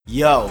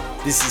Yo,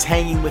 this is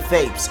Hanging With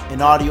Apes,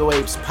 an Audio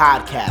Apes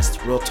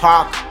podcast. Real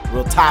talk,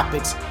 real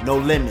topics, no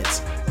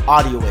limits.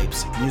 Audio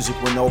Apes, music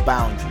with no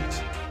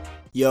boundaries.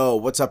 Yo,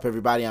 what's up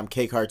everybody? I'm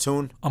K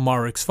Cartoon. I'm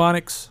RX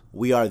Phonics.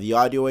 We are the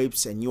Audio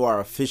Apes and you are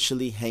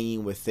officially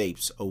Hanging With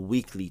Apes, a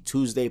weekly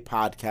Tuesday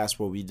podcast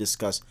where we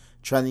discuss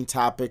trending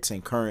topics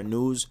and current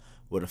news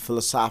with a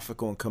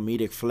philosophical and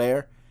comedic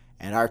flair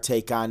and our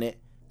take on it.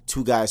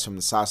 Two guys from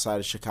the south side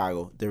of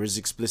Chicago. There is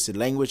explicit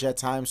language at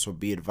times, so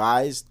be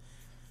advised.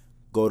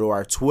 Go to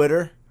our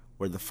Twitter,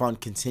 where the fun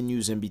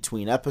continues in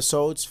between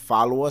episodes.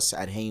 Follow us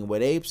at Hanging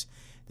With Apes.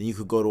 Then you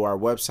could go to our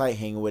website,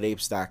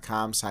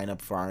 hangingwithapes.com, sign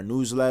up for our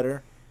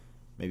newsletter,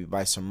 maybe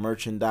buy some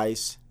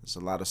merchandise. There's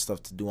a lot of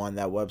stuff to do on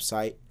that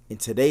website. In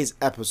today's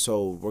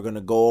episode, we're going to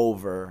go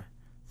over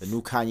the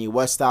new Kanye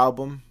West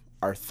album,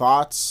 our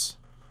thoughts,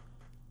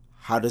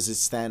 how does it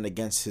stand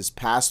against his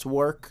past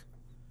work,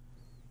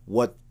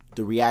 what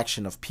the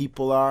reaction of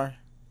people are,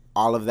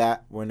 all of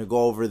that. We're going to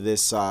go over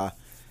this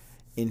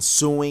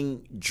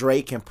ensuing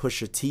Drake and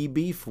Pusha T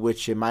beef,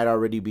 which it might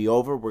already be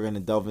over. We're going to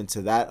delve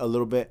into that a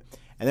little bit.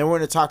 And then we're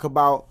going to talk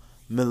about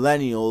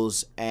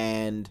millennials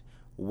and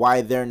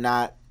why they're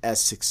not as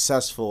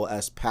successful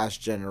as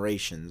past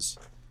generations.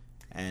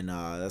 And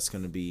that's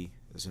going to be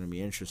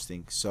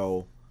interesting.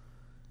 So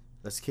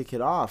let's kick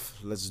it off.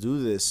 Let's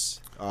do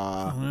this.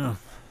 Yeah.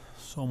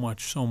 So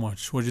much.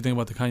 What do you think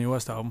about the Kanye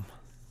West album?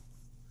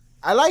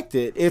 I liked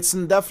it. It's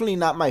definitely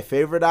not my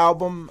favorite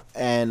album,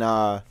 and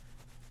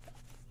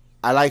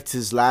I liked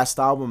his last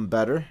album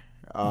better.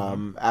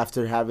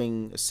 After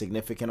having a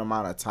significant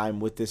amount of time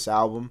with this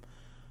album,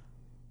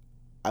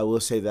 I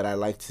will say that I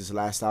liked his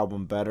last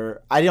album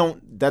better.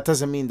 That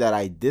doesn't mean that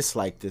I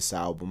dislike this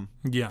album.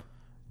 Yeah.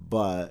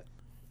 But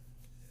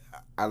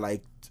I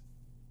liked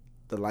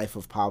The Life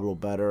of Pablo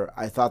better.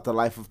 I thought The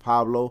Life of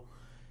Pablo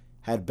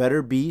had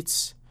better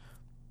beats.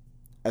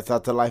 I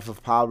thought The Life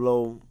of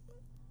Pablo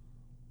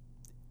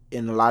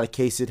in a lot of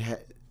cases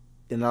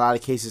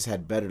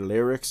had better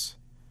lyrics.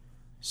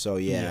 So,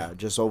 yeah,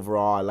 just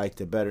overall, I liked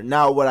it better.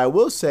 Now, what I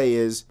will say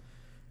is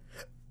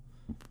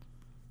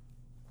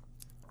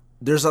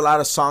there's a lot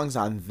of songs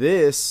on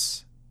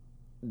this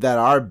that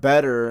are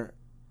better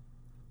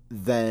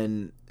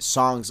than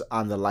songs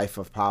on The Life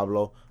of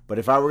Pablo. But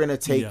if I were going to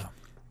take... Yeah.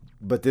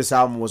 But this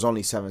album was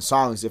only 7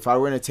 songs. If I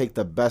were going to take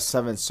the best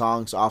 7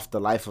 songs off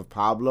The Life of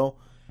Pablo,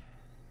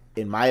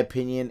 in my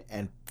opinion,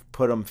 and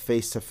put them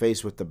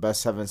face-to-face with the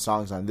best 7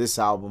 songs on this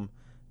album,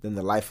 then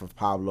The Life of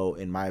Pablo,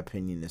 in my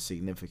opinion, is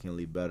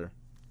significantly better.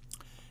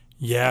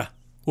 Yeah.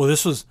 Well,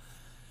 this was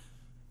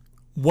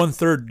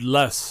 1/3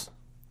 less.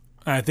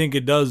 I think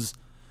it does.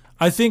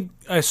 I think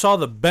I saw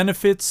the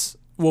benefits.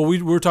 Well,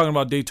 we were talking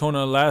about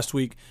Daytona last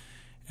week,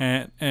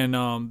 and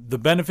the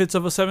benefits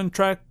of a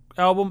 7-track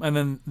album, and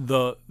then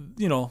the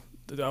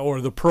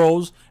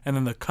pros, and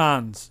then the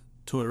cons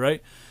to it,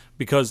 right?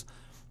 Because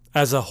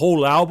as a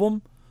whole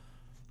album,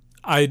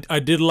 I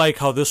did like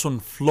how this one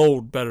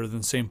flowed better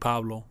than St.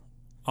 Pablo.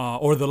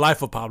 Or The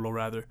Life of Pablo,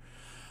 rather.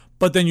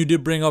 But then you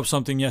did bring up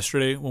something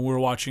yesterday when we were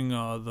watching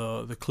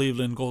the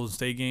Cleveland Golden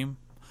State game,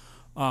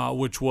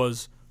 which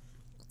was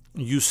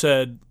you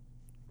said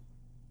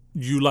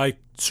you like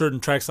certain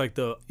tracks like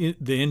the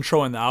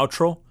intro and the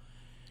outro.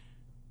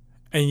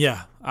 And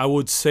yeah, I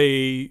would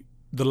say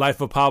The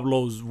Life of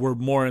Pablo's were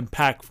more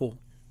impactful.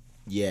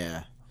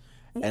 Yeah.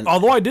 And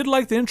although I did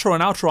like the intro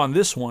and outro on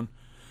this one,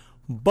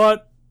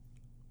 but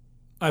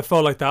I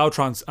felt like the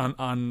outro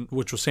on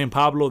which was St.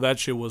 Pablo, that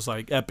shit was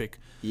like epic.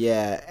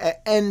 Yeah,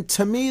 and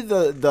to me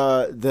the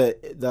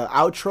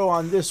outro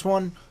on this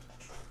one,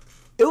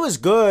 it was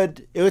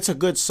good. It's a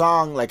good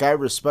song. Like, I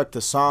respect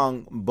the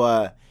song,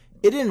 but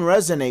it didn't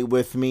resonate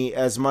with me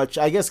as much.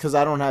 I guess because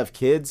I don't have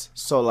kids,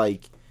 so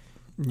like,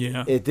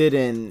 yeah, it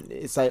didn't.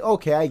 It's like,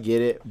 okay, I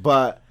get it,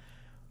 but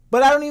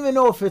I don't even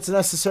know if it's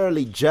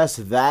necessarily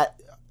just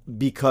that,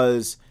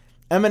 because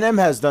Eminem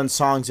has done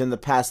songs in the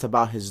past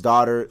about his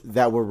daughter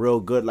that were real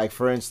good. Like,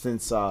 for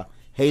instance,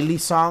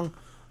 Haley's song.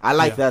 I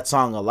like that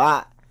song a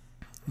lot.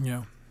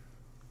 Yeah.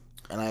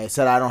 And I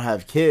said I don't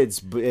have kids,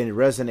 but it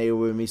resonated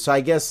with me. So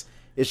I guess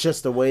it's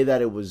just the way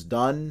that it was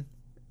done.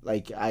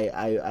 Like,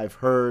 I've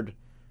heard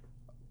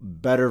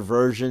better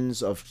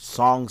versions of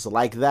songs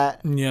like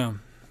that. Yeah.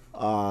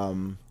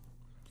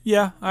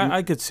 Yeah,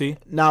 I could see.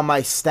 Now,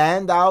 my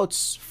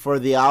standouts for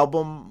the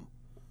album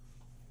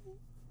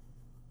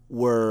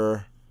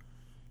were...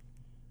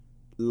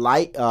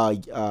 my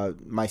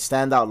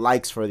standout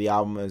likes for the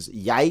album is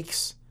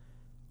Yikes,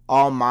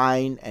 All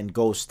Mine, and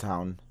Ghost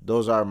Town.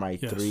 Those are my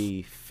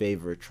 3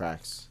 favorite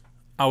tracks.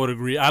 I would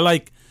agree. I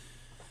like,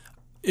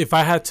 if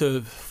I had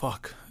to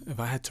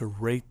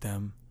rate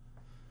them,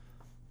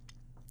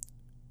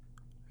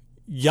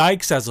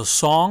 Yikes as a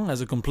song,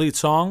 as a complete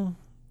song,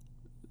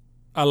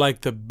 I like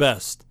the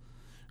best.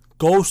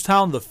 Ghost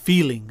Town, the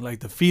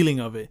feeling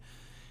of it.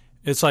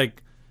 It's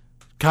like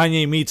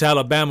Kanye meets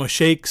Alabama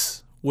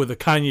Shakes with a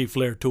Kanye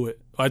flair to it.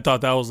 I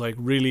thought that was like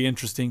really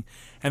interesting.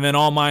 And then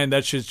All Mine,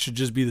 that shit should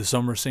just be the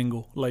summer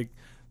single. Like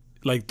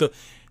the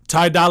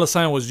Ty Dolla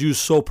 $ign was used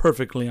so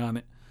perfectly on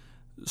it.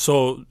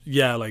 So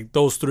yeah, like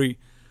those three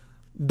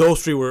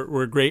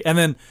were great. And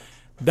then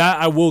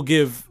that I will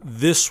give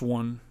this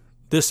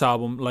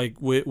album, like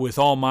with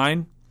All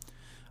Mine,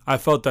 I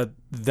felt that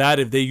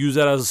if they use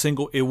that as a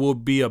single, it will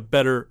be a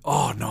better.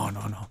 Oh no,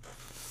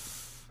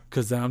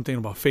 because then I'm thinking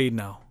about Fade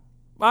now.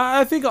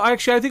 I think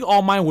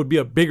All Mine would be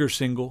a bigger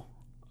single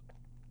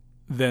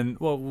than,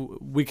 well,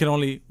 we can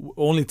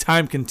only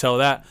time can tell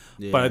that.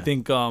 Yeah. But I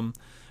think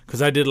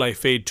because I did like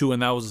Fade too,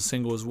 and that was a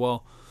single as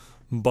well.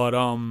 But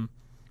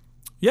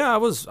yeah,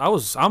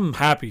 I'm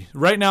happy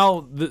right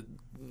now.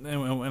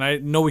 And I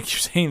know we keep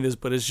saying this,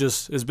 but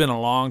it's been a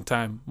long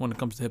time when it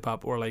comes to hip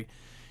hop, or like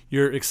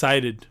you're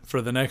excited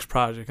for the next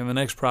project and the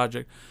next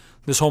project.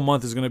 This whole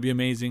month is going to be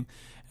amazing,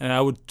 and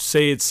I would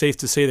say it's safe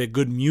to say that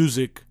good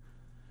music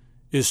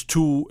is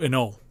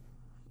 2-0.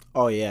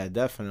 Oh yeah,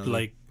 definitely.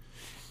 Like,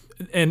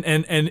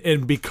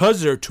 and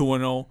because they're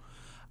 2-0,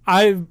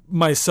 I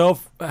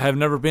myself have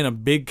never been a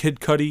big Kid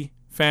Cudi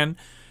fan.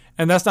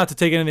 And that's not to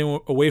take anything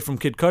away from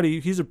Kid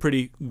Cudi. He's a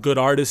pretty good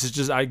artist. It's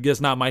just, I guess,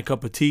 not my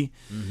cup of tea.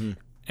 Mm-hmm.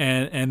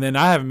 And then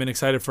I haven't been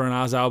excited for an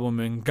Oz album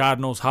in God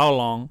knows how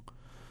long.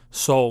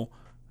 So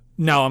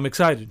now I'm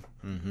excited.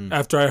 Mm-hmm.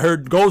 After I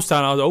heard Ghost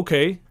Town, I was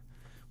okay.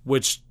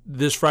 Which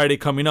this Friday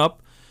coming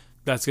up,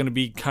 that's going to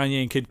be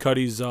Kanye and Kid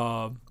Cudi's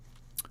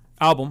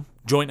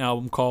joint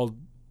album called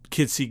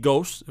Kids See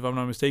Ghosts, if I'm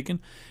not mistaken.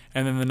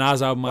 And then the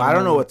Nas album. Well, I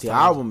don't know what the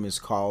album is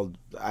called.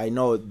 I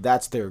know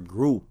that's their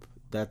group.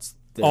 That's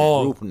their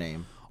group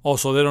name. Oh,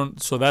 so they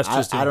don't. So that's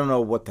just. I don't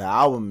know what the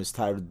album is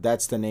titled.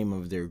 That's the name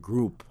of their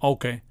group.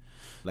 Okay.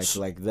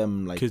 Like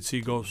them, like Kids See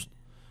Ghost.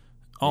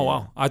 Oh yeah,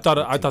 wow! I thought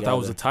that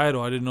was the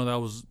title. I didn't know that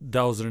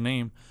was their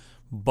name.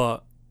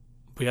 But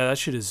yeah, that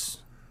shit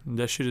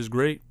is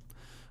great.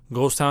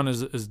 Ghost Town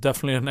is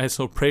definitely a nice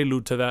little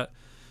prelude to that.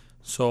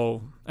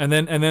 So and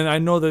then I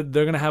know that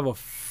they're gonna have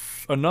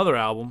another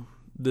album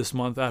this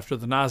month after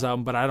the Nas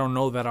album, but I don't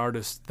know that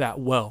artist that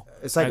well.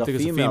 It's like a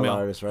female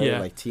artist, right? Yeah.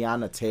 Like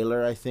Tiana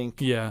Taylor, I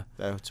think. Yeah.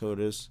 That's who it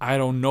is. I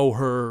don't know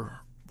her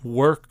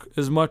work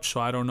as much,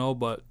 so I don't know,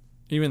 but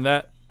even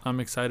that I'm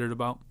excited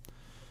about.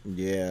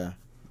 Yeah.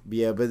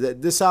 Yeah,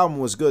 but this album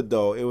was good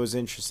though. It was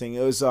interesting.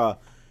 It was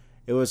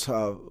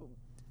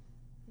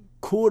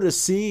cool to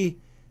see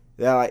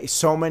that like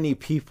so many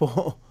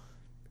people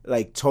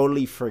like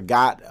totally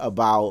forgot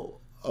about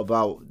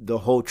the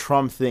whole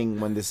Trump thing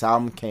when this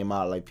album came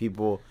out. Like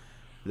people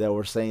that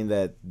were saying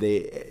that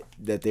they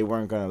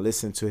weren't gonna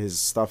listen to his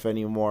stuff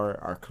anymore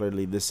are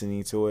clearly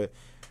listening to it.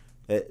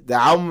 The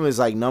album is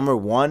like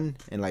 #1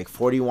 in like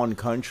 41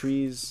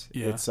 countries.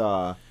 Yeah. It's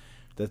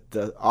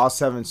the all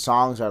 7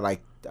 songs are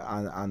like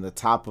on the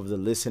top of the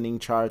listening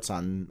charts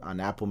on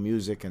Apple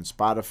Music and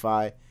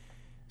Spotify.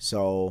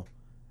 So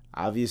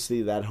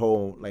obviously that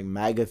whole like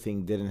MAGA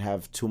thing didn't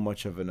have too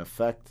much of an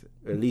effect,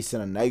 at least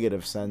in a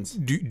negative sense.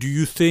 Do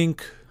you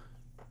think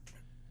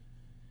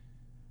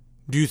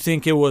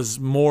it was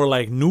more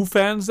like new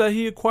fans that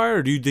he acquired,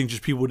 or do you think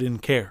just people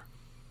didn't care?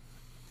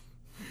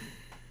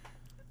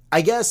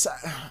 I guess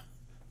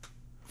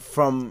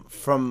from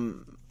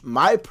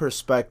my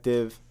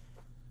perspective,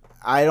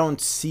 I don't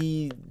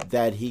see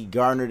that he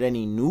garnered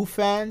any new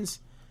fans.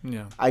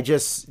 Yeah.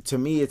 To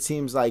me, it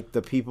seems like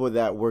the people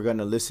that were going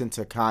to listen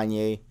to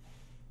Kanye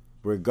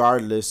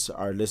regardless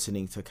are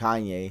listening to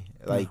Kanye.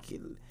 Like, yeah.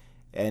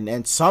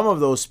 And some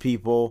of those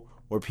people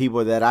were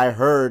people that I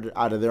heard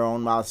out of their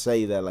own mouth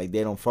say that like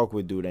they don't fuck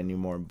with dude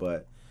anymore,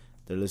 but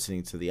they're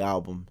listening to the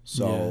album.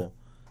 So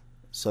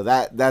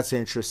that's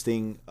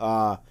interesting.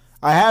 I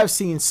have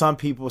seen some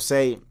people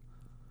say,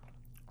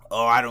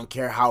 "Oh, I don't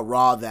care how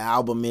raw the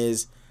album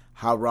is,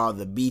 how raw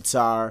the beats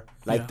are."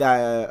 Like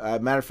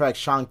that. Matter of fact,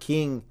 Sean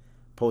King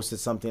posted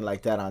something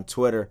like that on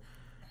Twitter.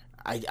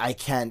 I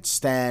can't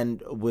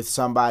stand with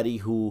somebody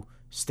who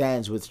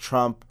stands with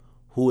Trump,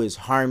 who is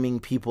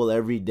harming people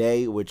every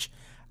day. Which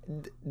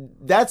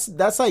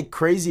that's like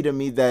crazy to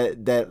me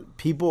that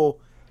people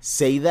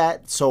say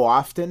that so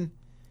often.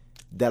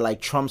 That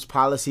like Trump's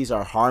policies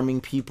are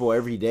harming people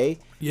every day.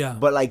 Yeah.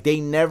 But like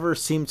they never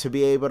seem to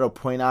be able to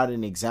point out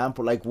an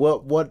example. Like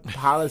what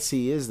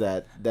policy is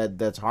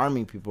that's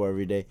harming people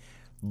every day?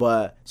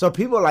 But so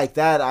people like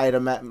that,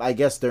 I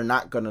guess they're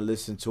not gonna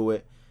listen to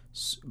it.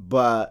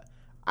 But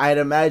I'd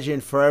imagine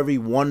for every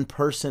one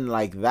person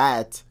like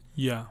that,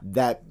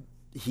 that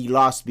he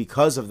lost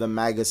because of the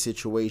MAGA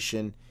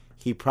situation,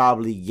 he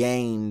probably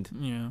gained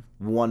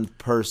one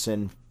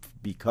person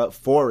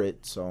for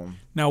it. So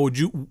now would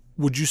you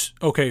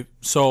okay,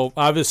 so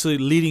obviously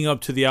leading up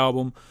to the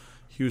album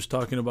he was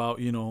talking about,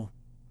 you know,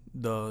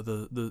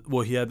 the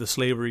well, he had the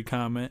slavery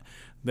comment,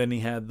 then he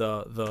had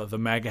the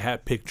MAGA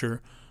hat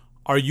picture.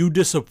 Are you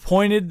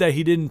disappointed that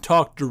he didn't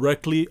talk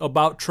directly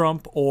about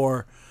Trump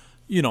or,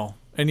 you know,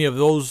 any of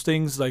those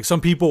things? Like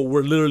some people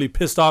were literally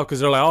pissed off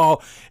because they're like,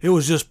 oh, it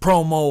was just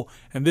promo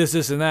and this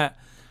and that.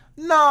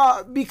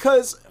 No,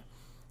 because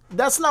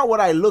that's not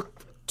what I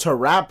look to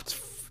rap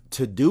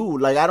to do.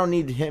 Like I don't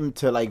need him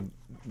to like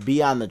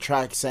be on the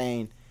track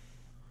saying,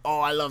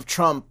 "Oh, I love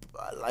Trump.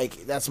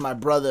 Like that's my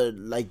brother."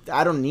 Like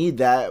I don't need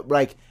that.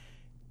 Like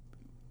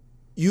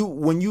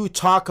when you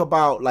talk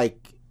about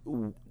like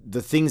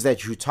the things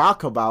that you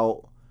talk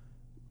about,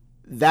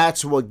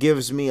 that's what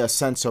gives me a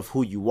sense of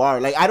who you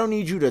are. Like, I don't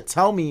need you to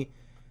tell me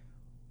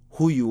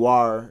who you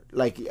are.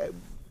 Like,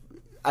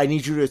 I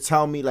need you to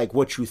tell me like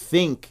what you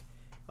think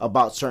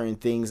about certain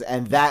things,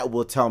 and that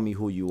will tell me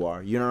who you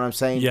are. You know what I'm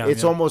saying? Yeah,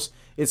 it's almost,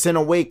 it's in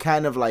a way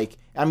kind of like,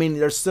 I mean,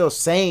 they're still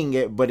saying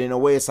it, but in a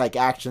way it's like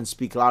actions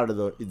speak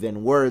louder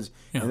than words,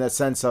 in that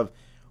sense of,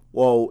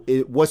 well,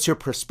 what's your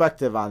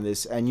perspective on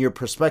this? And your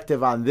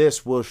perspective on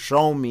this will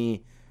show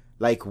me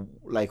like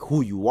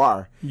who you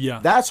are. Yeah.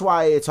 That's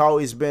why it's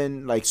always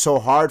been like so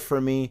hard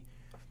for me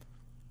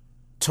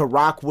to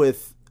rock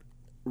with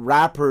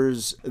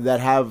rappers that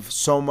have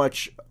so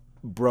much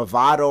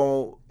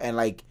bravado and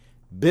like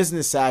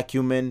business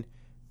acumen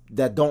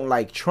that don't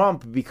like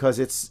Trump, because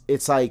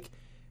it's like,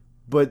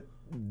 but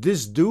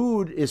this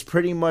dude is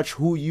pretty much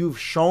who you've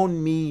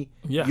shown me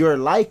you're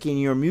like in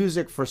your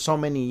music for so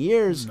many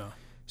years. No.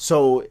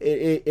 So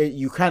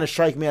you kind of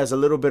strike me as a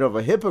little bit of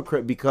a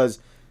hypocrite, because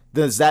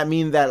does that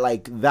mean that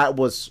like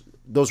those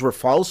were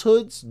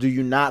falsehoods? Do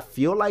you not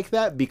feel like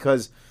that?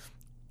 Because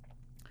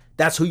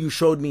that's who you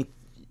showed me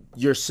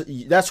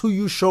that's who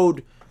you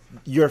showed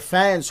your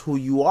fans who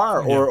you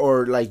are,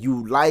 or like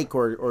you like,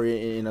 or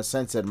in a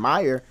sense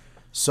admire.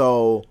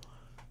 So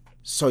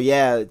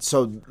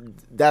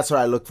that's what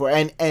I look for.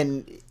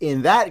 And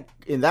in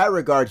that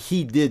regard,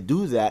 he did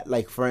do that.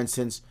 Like, for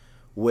instance,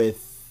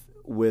 with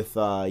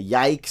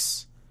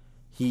Yikes,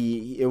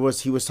 he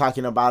was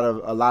talking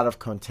about a lot of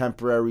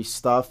contemporary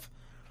stuff.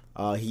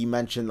 He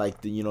mentioned like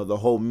the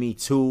whole Me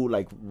Too,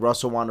 like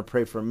Russell want to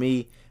pray for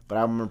me, but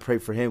I'm gonna pray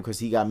for him because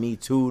he got Me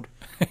Too'd.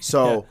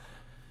 So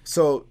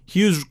so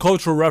he used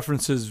cultural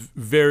references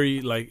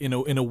very like in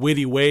a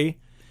witty way.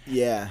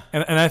 Yeah.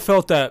 And I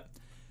felt that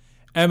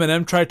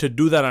Eminem tried to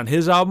do that on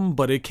his album,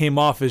 but it came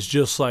off as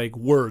just like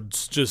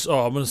words. Just,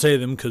 I'm going to say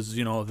them because,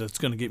 that's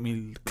going to get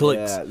me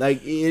clicks. Yeah,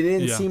 like it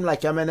didn't seem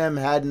like Eminem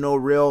had no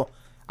real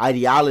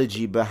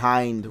ideology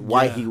behind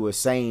why he was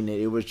saying it.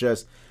 It was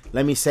just,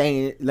 let me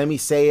say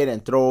it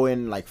and throw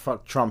in like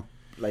fuck Trump,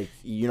 like,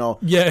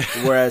 Yeah.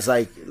 Whereas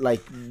like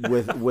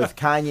with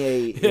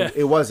Kanye,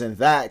 it wasn't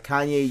that.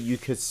 Kanye, you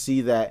could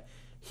see that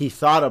he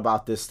thought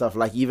about this stuff.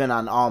 Like even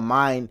on All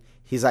Mine,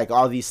 he's like,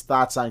 all these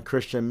thoughts on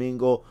Christian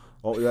Mingle.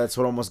 Oh, that's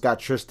what almost got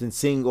Tristan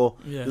single.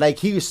 Yeah. Like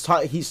he's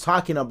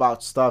talking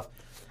about stuff.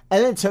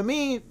 And then to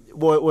me,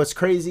 what's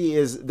crazy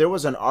is there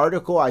was an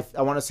article, I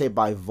want to say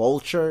by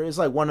Vulture. It's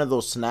like one of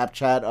those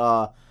Snapchat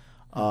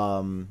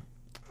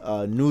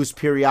news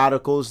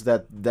periodicals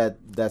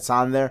that's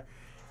on there.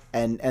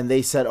 And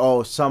they said,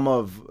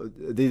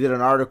 they did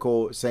an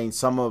article saying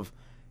some of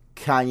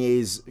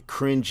Kanye's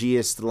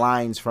cringiest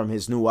lines from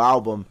his new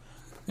album.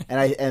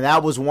 And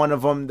that was one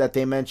of them that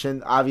they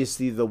mentioned.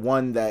 Obviously, the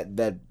one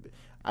that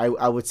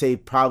I would say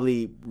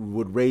probably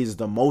would raise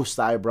the most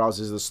eyebrows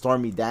is the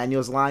Stormy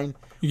Daniels line,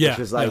 which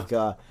is like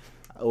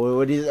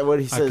what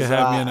he says.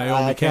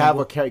 I can have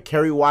a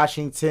Kerry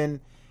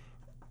Washington.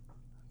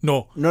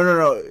 No.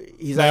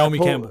 He's Naomi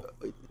Campbell.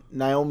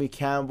 Naomi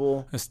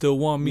Campbell. I still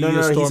want me.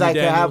 No. Stormy He's like,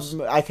 Daniels.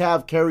 I can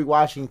have Kerry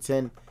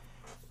Washington,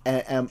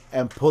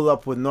 and pull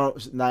up with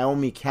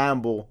Naomi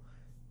Campbell.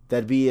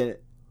 That'd be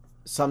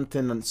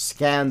something enormous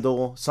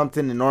scandal.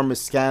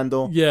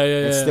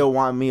 And still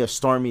want me a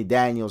Stormy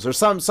Daniels or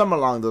some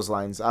along those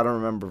lines. I don't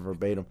remember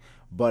verbatim,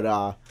 but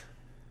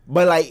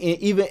like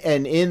even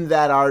and in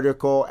that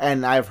article,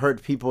 and I've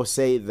heard people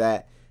say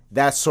that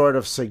sort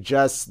of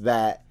suggests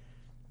that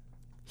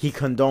he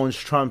condones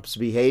Trump's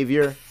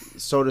behavior,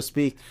 so to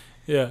speak.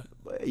 Yeah.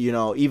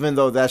 Even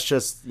though that's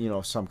just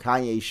some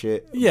Kanye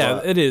shit.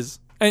 Yeah, it is.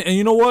 And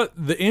you know what?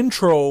 The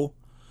intro.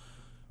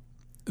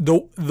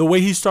 The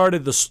way he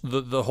started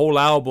the whole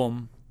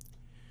album,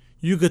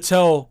 you could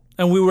tell,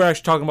 and we were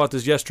actually talking about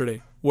this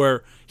yesterday,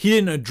 where he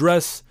didn't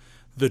address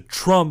the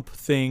Trump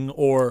thing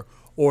or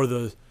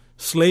the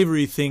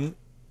slavery thing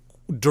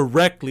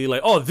directly,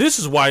 like, oh, this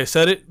is why I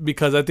said it,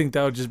 because I think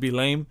that would just be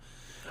lame.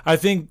 I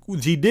think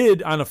he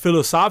did on a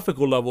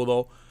philosophical level,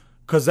 though,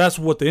 because that's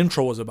what the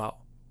intro was about.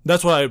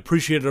 That's what I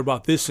appreciated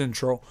about this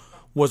intro,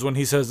 was when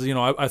he says,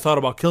 I thought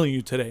about killing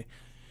you today.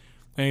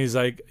 And he's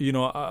like,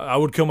 I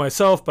would kill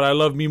myself, but I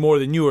love me more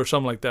than you, or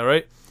something like that,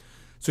 right?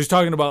 So he's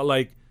talking about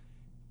like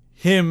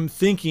him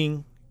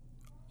thinking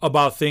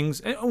about things.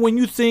 And when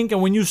you think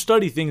and when you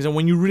study things and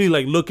when you really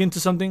like look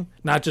into something,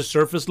 not just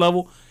surface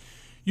level,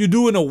 you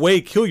do in a way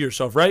kill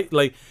yourself, right?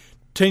 Like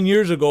 10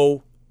 years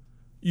ago,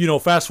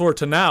 fast forward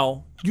to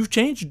now, you've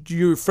changed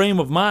your frame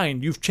of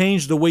mind. You've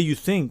changed the way you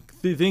think.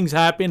 Things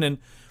happen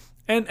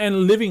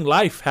and living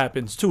life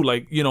happens too.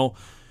 Like, you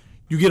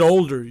get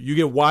older, you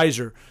get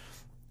wiser.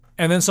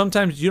 And then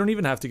sometimes you don't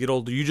even have to get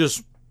older. You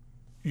just,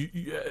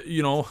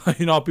 you know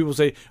how people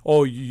say,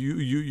 oh,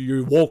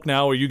 you're woke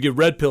now, or you get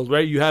red pills,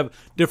 right? You have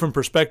different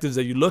perspectives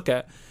that you look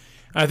at.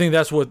 I think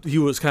that's what he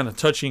was kind of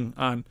touching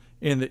on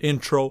in the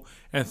intro.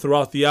 And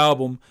throughout the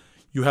album,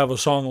 you have a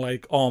song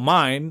like All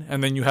Mine,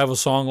 and then you have a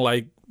song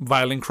like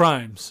Violent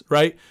Crimes,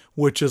 right?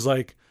 Which is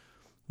like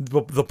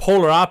the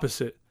polar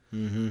opposite.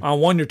 On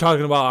one, you're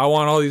talking about I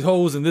want all these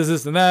hoes and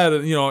this, and that,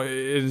 and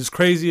it's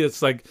crazy.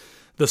 It's like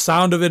the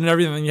sound of it and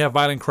everything. And then you have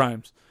violent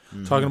crimes,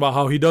 talking about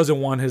how he doesn't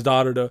want his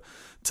daughter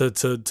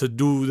to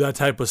do that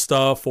type of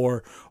stuff,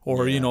 or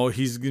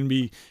he's gonna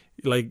be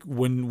like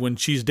when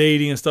she's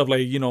dating and stuff,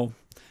 like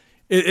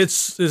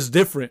it's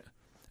different.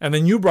 And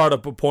then you brought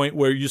up a point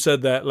where you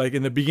said that like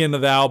in the beginning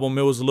of the album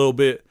it was a little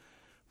bit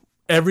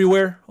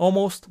everywhere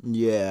almost.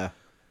 Yeah.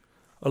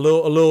 A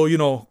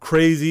little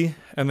crazy,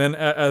 and then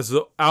as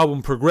the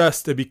album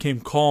progressed it became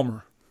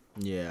calmer.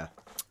 Yeah.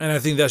 And I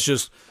think that's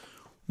just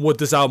what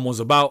this album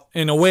was about,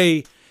 in a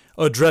way,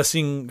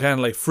 addressing kind of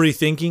like free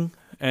thinking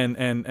and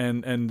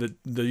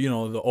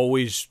the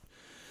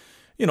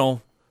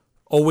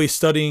always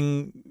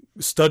studying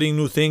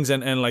new things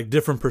and like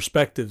different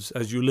perspectives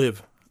as you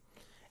live.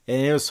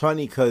 And it was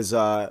funny because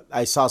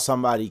I saw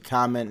somebody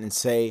comment and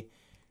say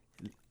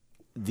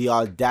the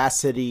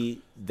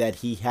audacity that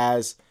he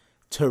has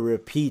to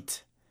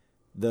repeat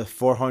the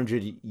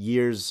 400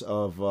 years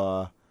of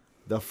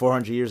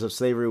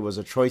slavery was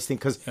a choice thing,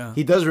 because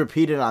he does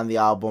repeat it on the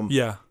album.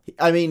 Yeah,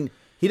 I mean,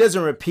 he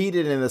doesn't repeat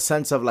it in the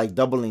sense of like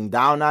doubling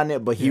down on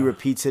it, but he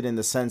repeats it in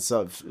the sense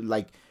of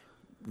like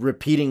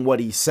repeating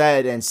what he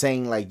said and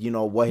saying like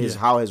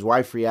how his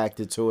wife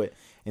reacted to it.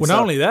 And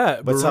not only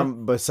that, but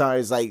some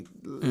is like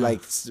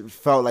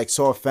felt like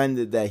so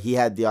offended that he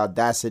had the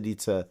audacity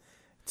to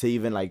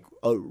even like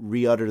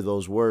re-utter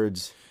those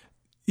words.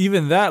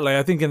 Even that, like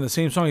I think in the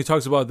same song he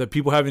talks about that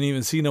people haven't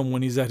even seen him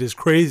when he's at his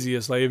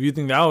craziest. Like if you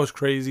think that was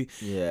crazy,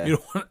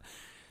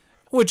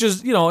 which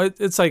is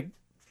it's like,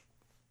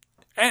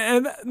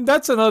 and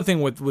that's another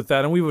thing with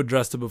that, and we've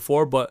addressed it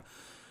before.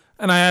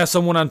 And I asked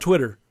someone on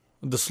Twitter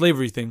the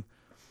slavery thing.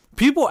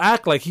 People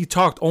act like he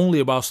talked only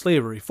about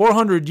slavery.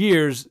 400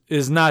 years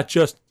is not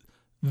just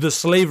the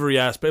slavery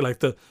aspect, like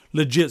the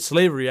legit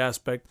slavery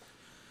aspect.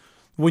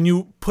 When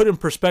you put in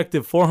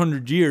perspective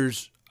 400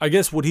 years, I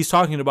guess what he's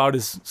talking about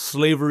is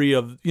slavery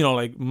of,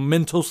 like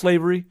mental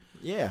slavery.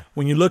 Yeah.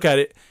 When you look at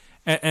it.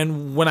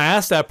 And when I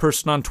asked that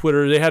person on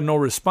Twitter, they had no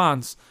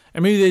response.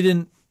 And maybe they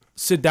didn't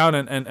sit down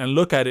and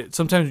look at it.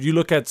 Sometimes you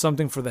look at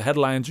something for the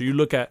headlines, or you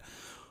look at,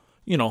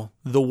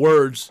 the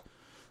words,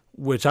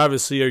 which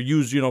obviously are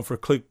used, for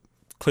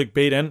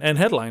clickbait and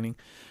headlining.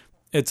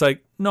 It's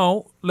like,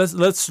 no,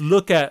 let's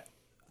look at,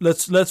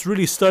 let's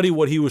really study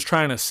what he was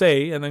trying to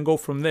say and then go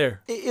from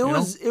there. It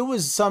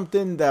was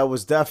something that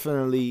was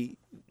definitely,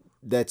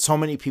 that so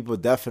many people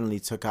definitely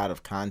took out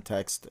of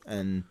context,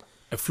 and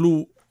it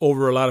flew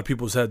over a lot of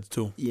people's heads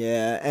too.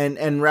 Yeah,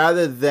 and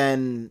rather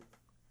than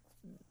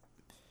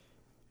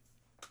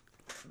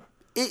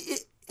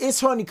it's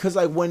funny because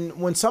like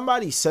when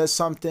somebody says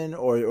something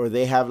or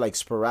they have like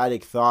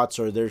sporadic thoughts,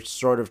 or they're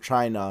sort of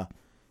trying to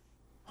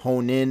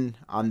hone in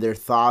on their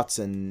thoughts,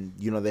 and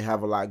they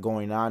have a lot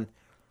going on,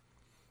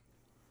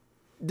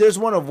 there's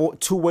one of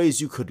two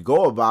ways you could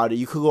go about it.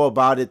 You could go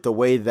about it the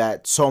way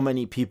that so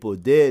many people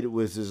did,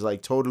 which is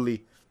like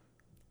totally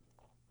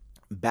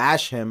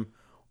bash him,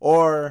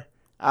 or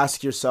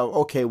ask yourself,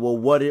 okay, well,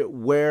 what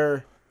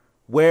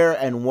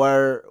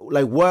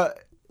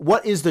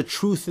is the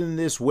truth in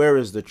this? Where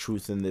is the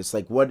truth in this?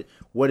 Like, what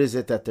is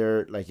it that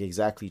they're like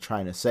exactly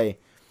trying to say?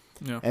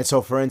 Yeah. And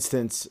so, for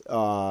instance,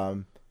 I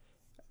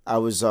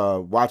was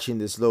watching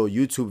this little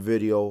YouTube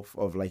video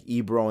of like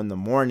Ebro in the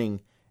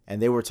morning,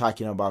 and they were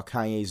talking about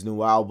Kanye's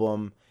new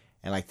album,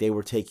 and like they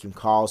were taking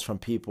calls from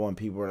people, and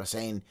people were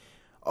saying,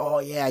 oh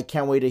yeah, I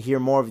can't wait to hear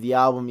more of the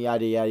album,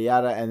 yada, yada,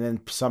 yada. And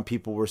then some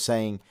people were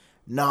saying,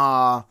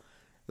 nah,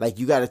 like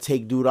you got to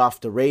take dude off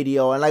the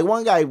radio. And like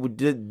one guy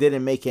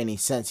didn't make any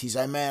sense. He's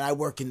like, man, I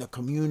work in the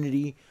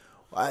community.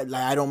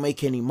 I don't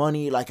make any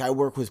money. Like I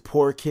work with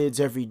poor kids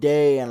every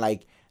day. And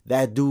like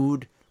that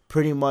dude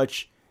pretty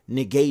much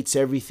negates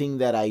everything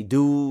that I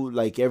do.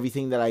 Like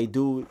everything that I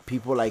do,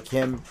 people like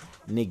him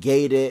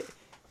negate it.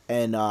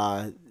 And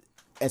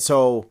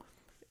so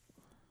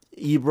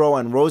Ebro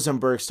and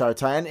Rosenberg start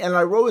talking, and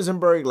like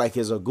Rosenberg like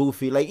is a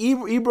goofy, like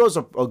Ebro's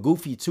a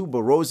goofy too,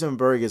 but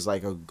Rosenberg is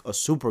like a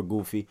super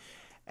goofy,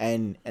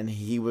 and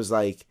he was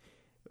like,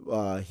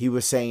 he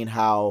was saying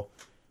how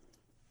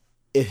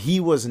if he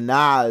was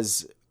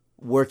Nas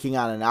working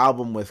on an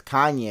album with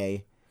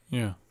Kanye,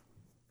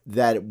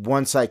 that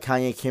once like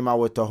Kanye came out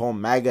with the whole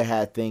MAGA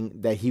hat thing,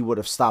 that he would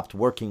have stopped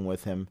working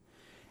with him,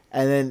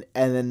 and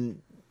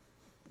then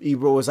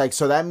Ebro was like,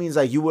 so that means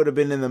like you would have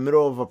been in the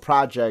middle of a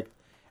project.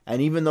 And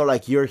even though,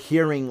 like, you're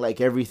hearing, like,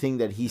 everything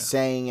that he's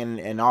saying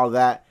and all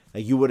that,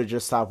 like, you would have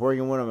just stopped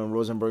working with him. And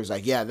Rosenberg's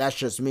like, yeah, that's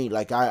just me.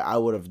 Like, I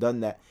would have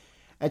done that.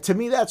 And to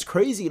me, that's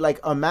crazy. Like,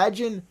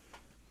 imagine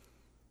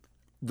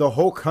the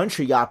whole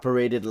country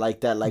operated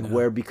like that. Like,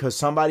 where because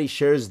somebody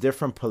shares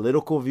different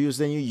political views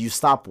than you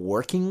stop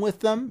working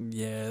with them.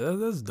 Yeah,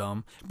 that's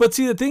dumb. But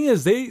see, the thing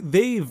is, they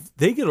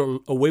get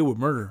away with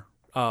murder.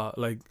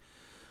 Like,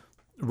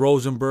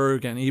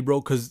 Rosenberg and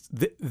Ebro, because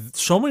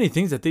so many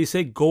things that they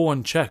say go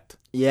unchecked.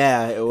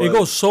 Yeah, it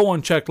goes so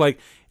unchecked. Like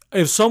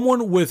if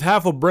someone with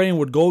half a brain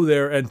would go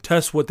there and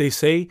test what they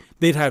say,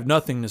 they'd have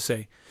nothing to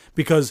say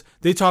because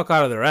they talk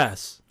out of their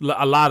ass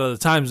a lot of the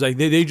times. Like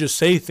they just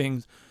say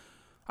things.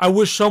 I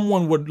wish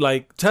someone would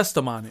like test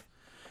them on it.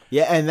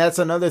 Yeah, and that's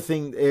another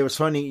thing. It was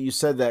funny you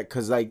said that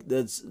because like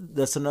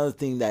that's another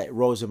thing that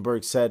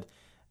Rosenberg said,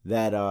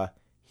 that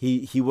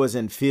he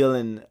wasn't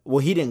feeling. Well,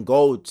 he didn't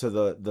go to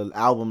the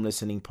album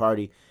listening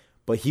party,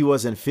 but he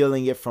wasn't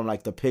feeling it from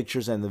like the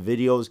pictures and the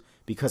videos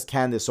because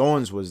Candace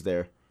Owens was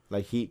there.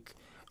 Like he's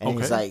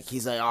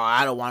like, oh,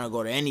 I don't want to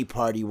go to any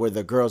party where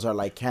the girls are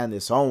like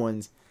Candace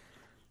Owens.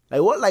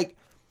 Like what? Like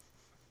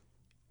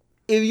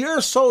if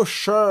you're so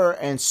sure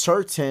and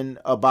certain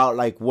about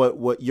like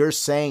what you're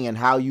saying and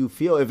how you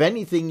feel, if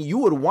anything, you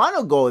would want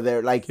to go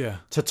there, like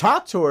to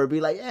talk to her,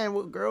 be like, hey,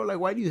 well, girl, like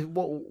what do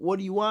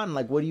you want?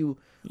 Like what do you?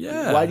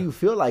 Yeah. Why do you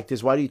feel like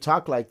this? Why do you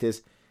talk like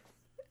this?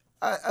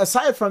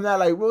 Aside from that,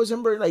 like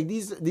Rosenberg, like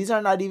these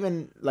are not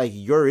even like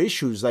your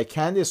issues. Like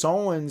Candace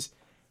Owens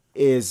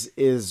is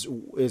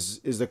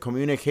the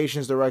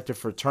communications director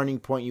for Turning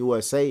Point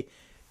USA,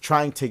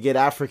 trying to get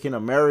African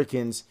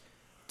Americans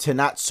to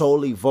not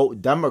solely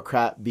vote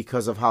Democrat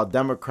because of how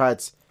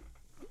Democrats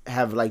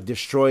have like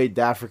destroyed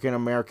the African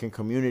American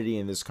community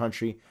in this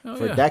country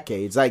for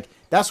decades. Like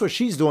that's what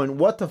she's doing.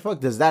 What the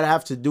fuck does that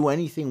have to do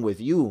anything with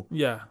you?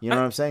 Yeah, you know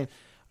what I'm saying?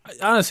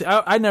 Honestly,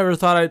 I never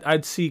thought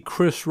I'd see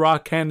Chris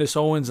Rock, Candace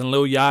Owens, and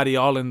Lil Yachty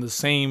all in the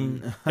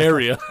same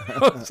area. You know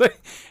what I'm saying?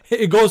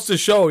 It goes to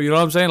show, you know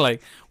what I'm saying?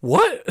 Like,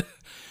 what?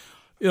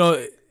 You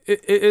know,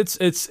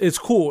 it's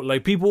cool.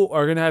 Like, people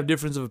are going to have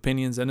difference of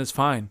opinions, and it's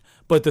fine.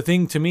 But the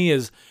thing to me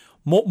is,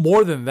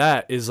 more than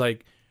that, is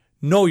like,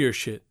 know your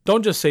shit.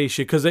 Don't just say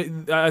shit. Because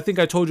I think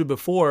I told you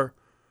before.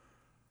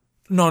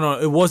 No,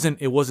 it wasn't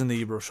the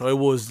Ebro show. It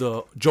was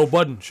the Joe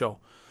Budden show.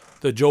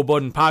 The Joe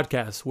Budden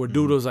podcast, where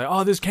dude was like,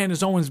 oh, this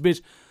Candace Owens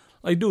bitch.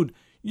 Like, dude,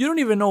 you don't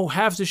even know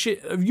half the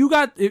shit.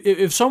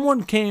 If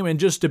someone came and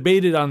just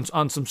debated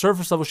on some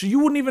surface level shit, you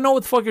wouldn't even know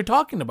what the fuck you're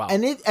talking about.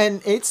 And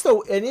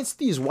it's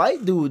these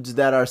white dudes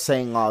that are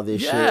saying all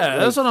this shit. Yeah,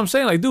 that's what I'm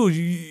saying. Like,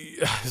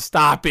 dude,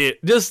 stop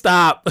it. Just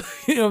stop.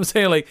 You know what I'm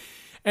saying? Like,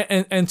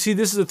 and see,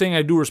 this is the thing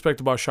I do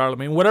respect about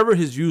Charlamagne. Whatever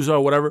his views are,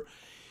 whatever,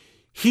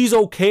 he's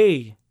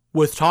okay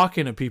with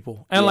talking to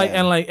people. And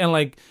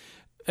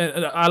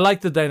And I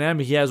like the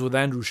dynamic he has with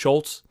Andrew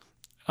Schultz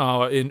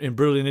in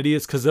Brilliant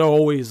Idiots, because they're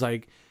always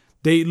like,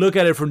 they look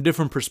at it from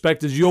different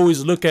perspectives. You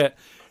always look at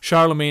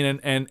Charlamagne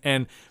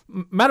and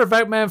matter of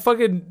fact, man,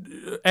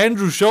 fucking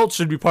Andrew Schultz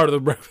should be part of the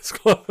Breakfast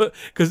Club,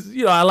 because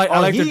you know I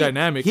like their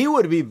dynamic. He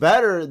would be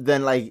better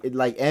than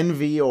like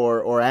Envy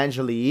or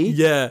Angela Yee.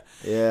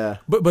 Yeah.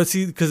 But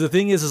see, because the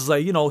thing is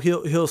like, you know,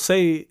 he'll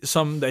say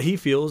something that he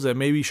feels that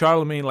maybe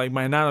Charlamagne like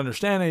might not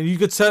understand, and you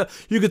could tell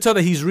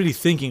that he's really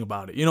thinking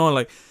about it. You know, and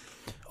like.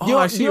 Oh,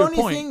 I see your point.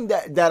 The only thing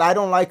that I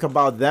don't like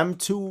about them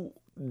two,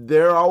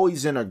 they're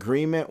always in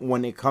agreement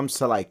when it comes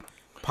to like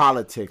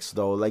politics,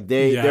 though. Like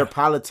their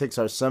politics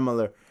are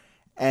similar,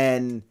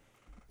 and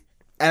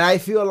I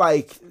feel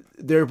like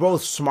they're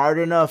both smart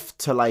enough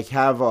to like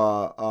have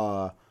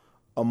a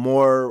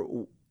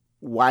more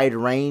wide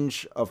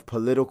range of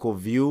political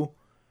view.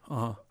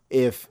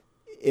 If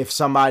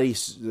somebody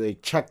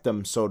like checked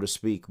them, so to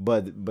speak,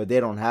 but they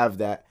don't have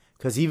that,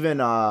 because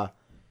even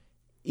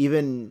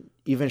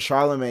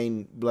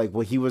Charlamagne, like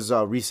when he was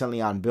recently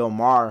on Bill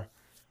Maher,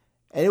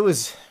 and it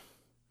was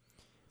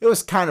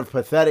kind of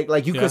pathetic.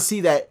 Like you could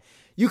see that,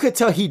 you could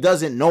tell he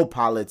doesn't know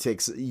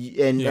politics,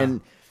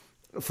 and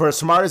for as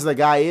smart as the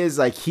guy is,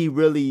 like he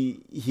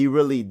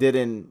really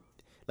didn't.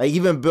 Like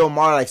even Bill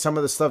Maher, like some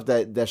of the stuff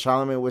that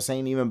Charlamagne was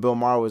saying, even Bill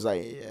Maher was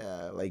like,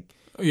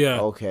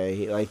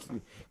 okay, like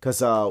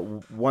because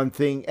one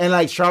thing, and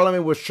like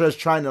Charlamagne was just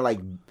trying to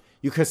like,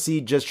 you could see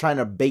just trying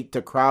to bait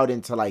the crowd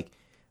into like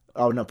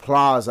an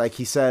applause. Like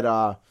he said,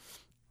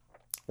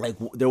 like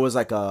there was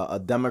like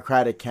a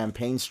Democratic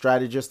campaign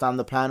strategist on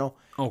the panel,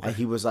 and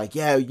he was like,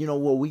 yeah, you know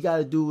what we got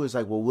to do is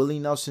like what Willie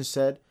Nelson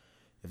said,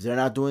 if they're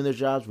not doing their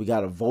jobs, we got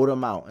to vote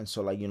them out. And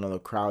so like, you know, the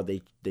crowd,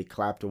 they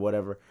clapped or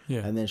whatever.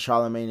 And then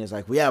Charlamagne is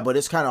like, well, yeah, but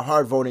it's kind of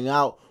hard voting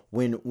out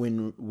when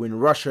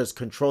Russia's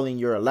controlling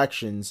your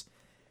elections.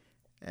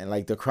 And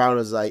like the crowd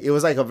was like, it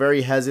was like a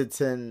very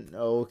hesitant,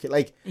 okay,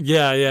 like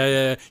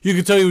yeah. You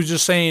could tell he was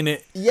just saying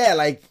it. Yeah,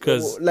 like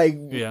because like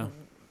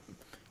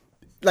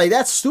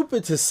that's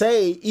stupid to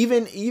say.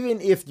 Even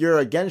if you're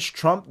against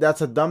Trump,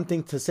 that's a dumb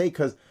thing to say,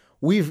 because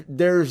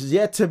there's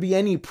yet to be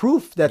any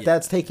proof that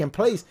that's taken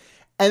place.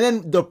 And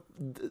then the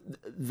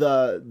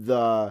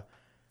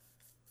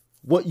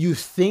what you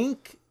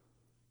think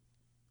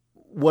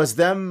was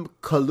them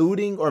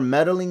colluding or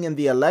meddling in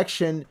the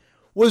election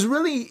was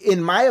really,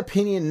 in my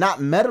opinion,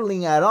 not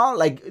meddling at all.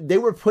 Like they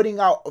were putting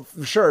out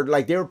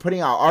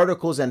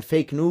articles and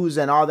fake news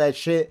and all that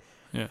shit.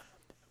 Yeah.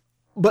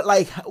 But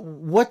like,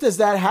 what does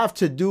that have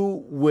to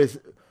do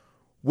with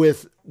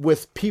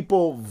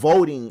people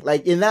voting?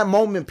 Like in that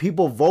moment,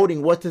 people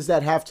voting, what does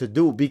that have to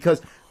do?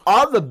 Because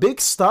all the big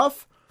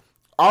stuff,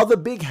 all the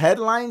big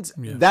headlines,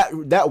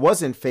 that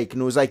wasn't fake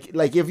news.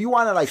 Like if you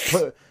want to like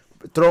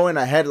throw in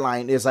a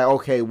headline, it's like,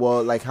 okay,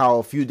 well, like how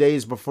a few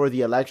days before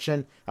the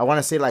election, I want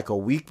to say like a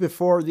week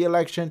before the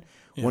election,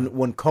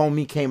 When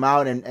Comey came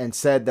out and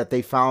said that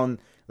they found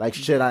like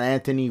shit on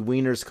Anthony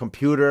Weiner's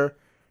computer,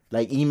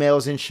 like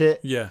emails and shit.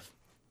 Yeah.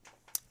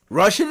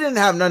 Russia didn't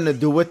have nothing to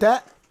do with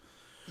that.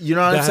 You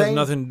know what I'm saying?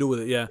 That has nothing to do with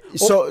it, yeah.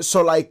 So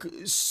like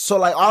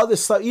all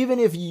this stuff, even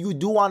if you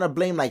do want to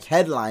blame like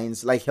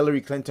headlines, like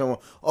Hillary Clinton,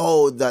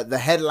 the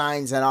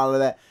headlines and all of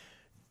that,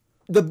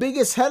 the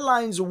biggest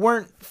headlines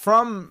weren't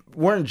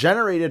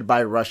generated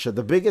by Russia.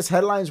 The biggest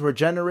headlines were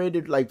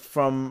generated like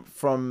from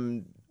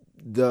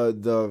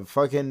the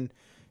fucking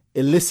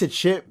illicit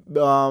shit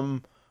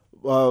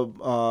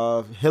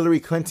Hillary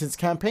Clinton's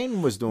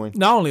campaign was doing.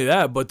 Not only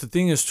that, but the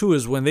thing is too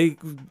is when they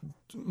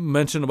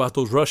mention about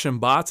those Russian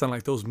bots and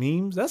like those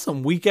memes, that's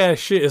some weak ass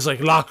shit. It's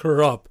like lock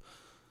her up.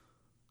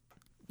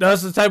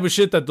 That's the type of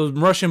shit that those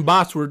Russian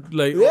bots were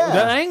like.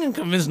 Yeah. I ain't gonna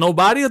convince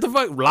nobody. What the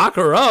fuck? Lock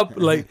her up.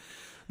 Like,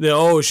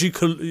 she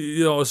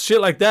could,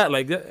 shit like that.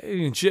 Like that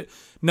ain't shit.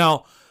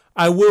 Now,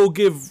 I will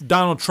give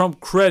Donald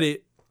Trump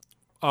credit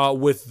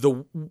with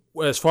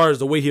as far as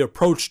the way he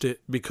approached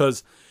it,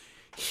 because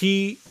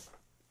he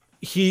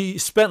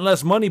spent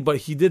less money, but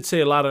he did say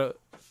a lot of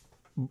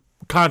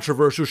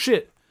controversial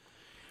shit.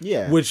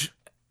 Yeah. Which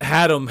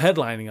had him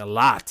headlining a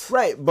lot.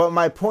 Right, but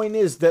my point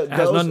is that it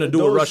has nothing to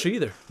do with Russia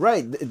either.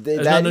 Right. It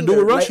has nothing to do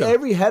with Russia. Like,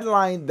 every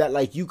headline that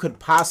like you could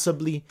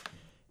possibly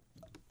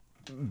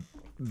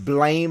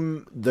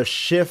blame the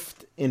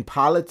shift in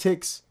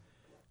politics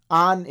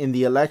on in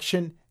the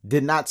election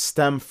did not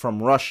stem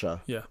from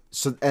Russia. Yeah.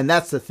 So, and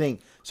that's the thing.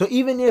 So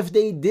even if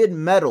they did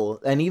meddle,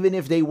 and even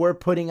if they were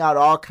putting out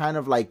all kind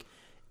of like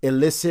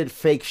illicit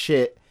fake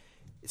shit,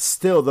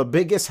 still the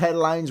biggest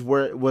headlines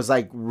was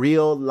like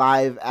real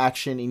live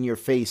action in your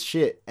face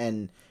shit,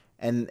 and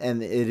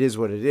it is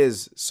what it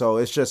is. So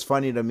it's just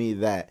funny to me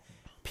that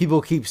people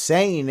keep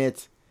saying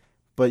it,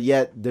 but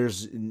yet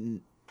there's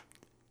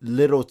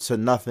little to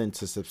nothing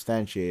to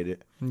substantiate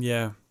it.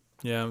 Yeah.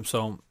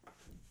 So,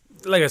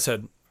 like I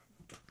said,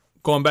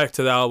 going back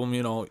to the album,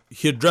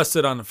 he addressed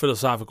it on a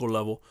philosophical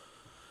level.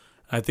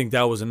 I think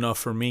that was enough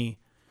for me.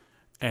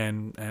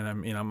 And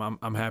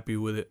I'm happy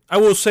with it. I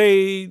will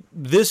say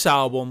this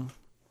album,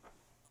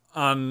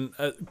 on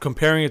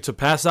comparing it to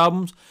past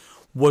albums,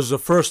 was the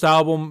first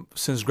album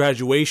since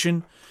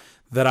Graduation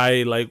that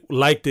I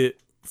liked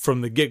it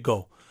from the get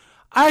go.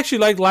 I actually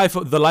liked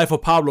the Life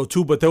of Pablo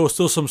too, but there were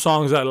still some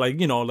songs that like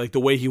the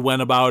way he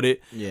went about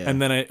it. Yeah.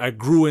 And then I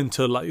grew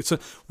into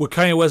with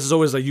Kanye West is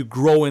always like you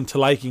grow into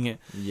liking it.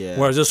 Yeah.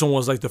 Whereas this one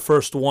was like the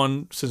first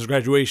one since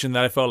Graduation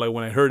that I felt like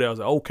when I heard it I was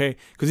like okay,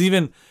 because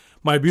even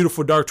My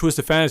Beautiful Dark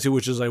Twisted Fantasy,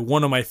 which is like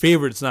one of my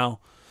favorites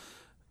now.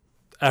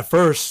 At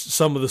first,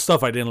 some of the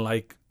stuff I didn't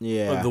like.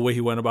 Yeah. The way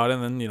he went about it,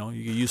 and then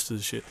you get used to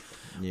the shit.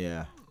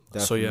 Yeah.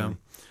 Definitely.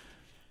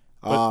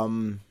 So yeah.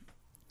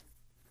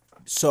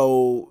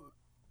 So,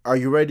 are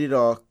you ready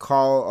to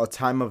call a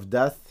time of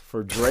death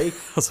for Drake?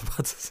 I was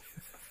about to say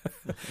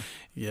that.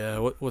 Yeah.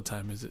 What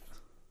time is it?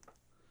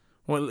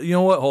 Well, you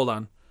know what? Hold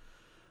on.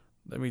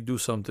 Let me do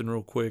something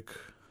real quick.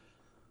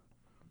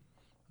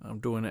 I'm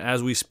doing it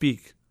as we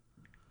speak.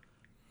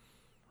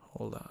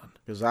 Hold on.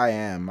 Because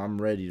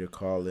I'm ready to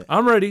call it.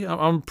 I'm ready.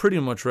 I'm pretty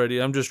much ready.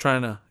 I'm just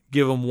trying to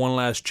give him one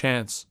last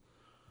chance.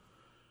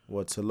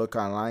 What, to look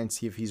online,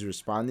 see if he's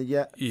responded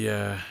yet?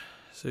 Yeah.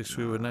 6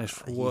 feet with nice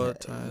for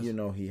what?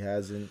 He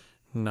hasn't.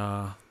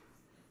 Nah.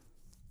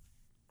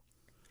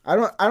 I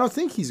don't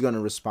think he's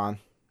gonna respond.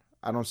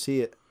 I don't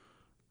see it.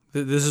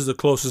 This is the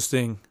closest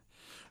thing.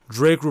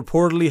 Drake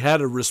reportedly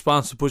had a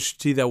response to Pusha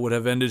T that would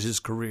have ended his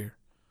career.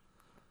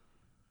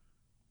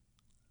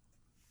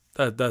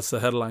 That's the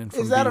headline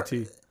from BET.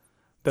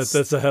 That's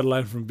the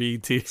headline from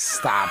BET.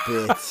 Stop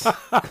it.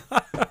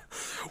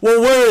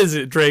 Well, where is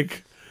it,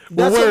 Drake?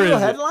 That's a real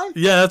headline?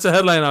 Yeah, that's a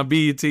headline on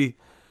BET.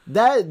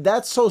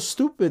 That's so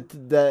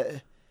stupid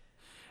that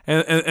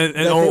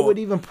they would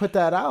even put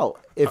that out.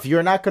 If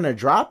you're not gonna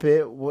drop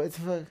it, what the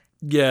fuck?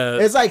 Yeah.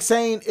 It's like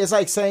saying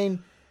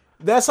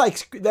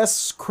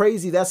that's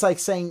crazy. That's like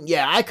saying,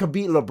 yeah, I could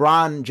beat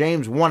LeBron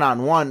James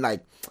 1-on-1.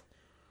 Like,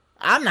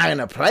 I'm not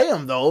gonna play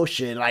him though.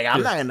 Shit, like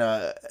I'm not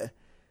gonna.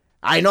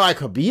 I know I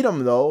could beat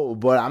him though,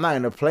 but I'm not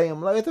gonna play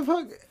him. Like, what the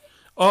fuck?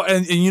 Oh,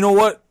 and you know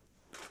what?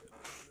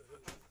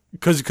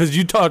 Because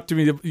you talked to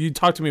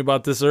me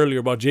about this earlier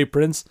about Jay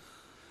Prince.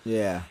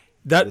 Yeah,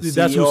 that's who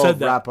said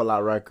that. Rap A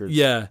Lot Records.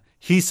 Yeah,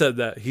 he said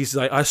that. He's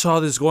like, I saw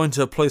this going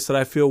to a place that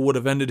I feel would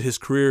have ended his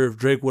career if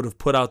Drake would have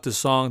put out this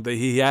song that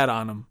he had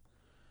on him.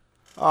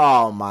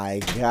 Oh my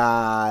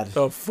God!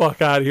 The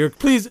fuck out of here!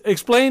 Please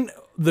explain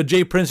the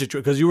Jay Prince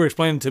situation, because you were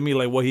explaining to me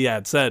like what he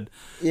had said.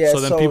 Yeah, so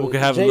then people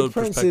can have a little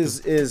Prince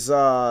perspective. is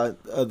the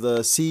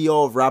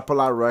CEO of Rap A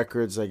Lot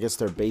Records. I guess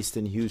they're based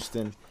in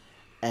Houston,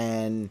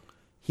 and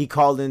he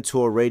called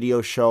into a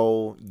radio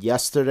show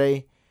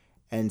yesterday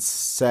and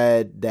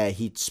said that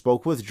he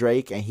spoke with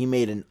Drake and he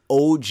made an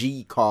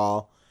OG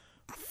call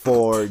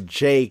for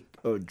Drake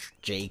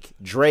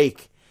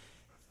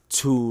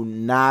to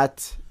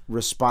not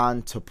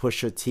respond to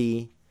Pusha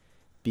T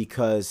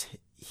because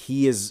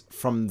he is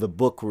from the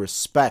book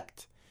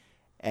Respect,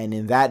 and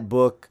in that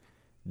book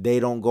they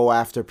don't go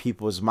after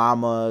people's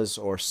mamas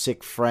or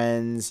sick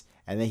friends,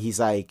 And then he's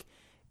like,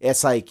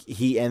 it's like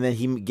and then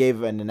he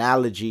gave an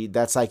analogy.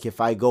 That's like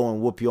if I go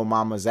and whoop your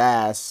mama's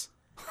ass.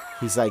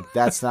 He's like,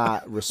 that's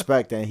not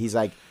respect. And he's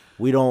like,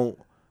 we don't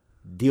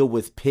deal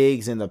with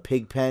pigs in the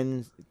pig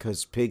pen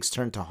because pigs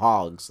turn to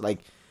hogs. Like,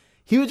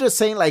 he was just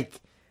saying like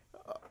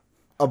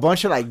a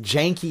bunch of like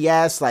janky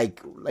ass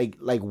like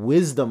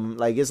wisdom.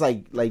 Like, it's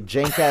like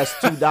jank ass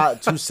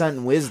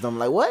 2-cent wisdom.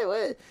 Like,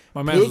 what?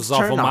 My man pigs was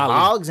turn to Molly.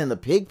 hogs in the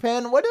pig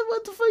pen? What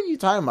the fuck are you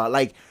talking about?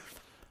 Like,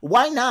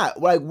 why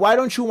not? Like, why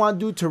don't you want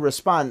dude to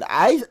respond?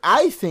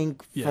 I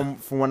think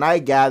from when I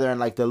gather and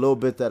like the little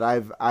bit that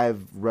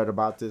I've read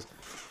about this,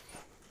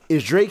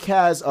 is Drake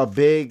has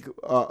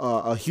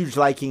a huge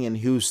liking in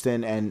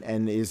Houston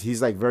and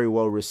he's like very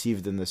well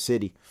received in the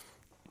city.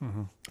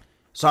 Mm-hmm.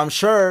 So I'm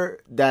sure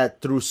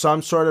that through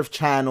some sort of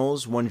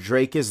channels, when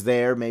Drake is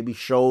there, maybe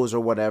shows or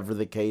whatever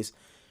the case,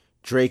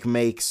 Drake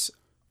makes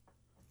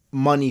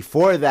money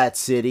for that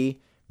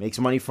city, makes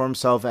money for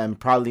himself, and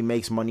probably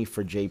makes money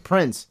for Jay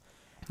Prince.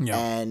 Yeah.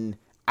 And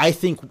I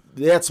think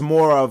that's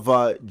more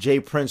of Jay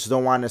Prince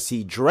don't want to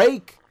see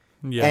Drake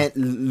and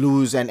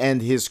lose and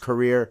end his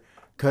career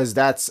because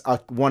that's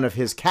one of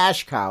his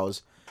cash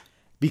cows.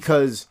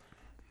 Because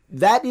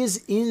that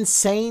is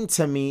insane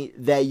to me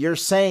that you're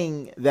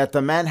saying that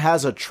the man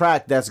has a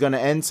track that's going to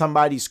end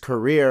somebody's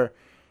career,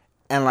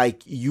 and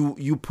like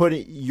you're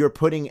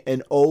putting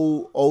an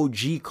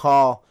OG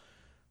call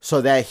so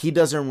that he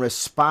doesn't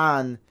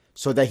respond,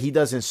 so that he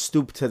doesn't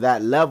stoop to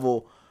that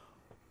level.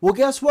 Well,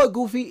 guess what,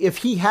 Goofy? If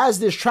he has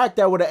this track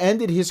that would have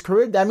ended his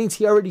career, that means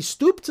he already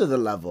stooped to the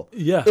level.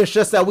 Yeah. It's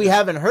just that we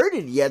haven't heard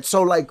it yet.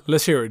 So like,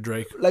 let's hear it,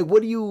 Drake. Like,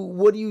 what are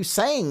you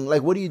saying?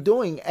 Like, what are you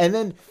doing? And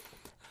then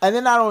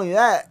not only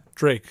that,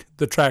 Drake,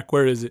 the track,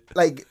 where is it?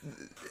 Like,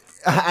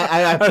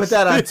 I put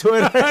that on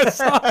Twitter.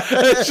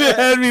 That shit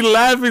had me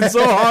laughing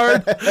so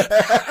hard.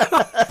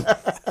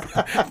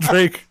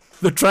 Drake,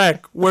 the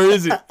track, where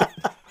is it?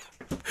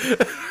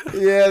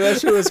 Yeah, that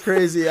shit was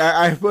crazy.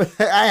 I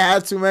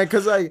had to, man,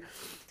 because like,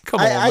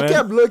 I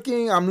kept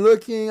looking. I'm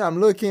looking.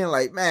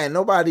 Like, man,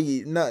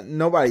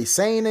 nobody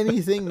saying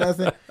anything,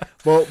 nothing.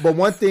 But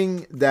one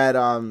thing that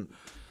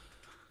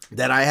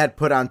I had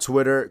put on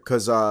Twitter,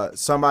 because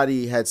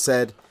somebody had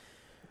said,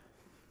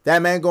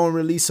 that man gonna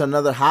release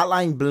another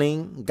Hotline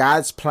Bling,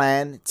 God's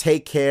Plan,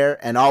 Take Care,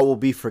 and All Will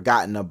Be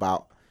Forgotten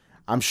About.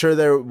 I'm sure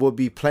there will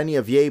be plenty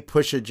of Ye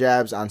Pusha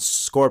jabs on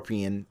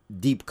Scorpion,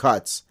 deep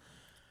cuts.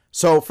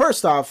 So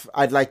first off,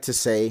 I'd like to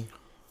say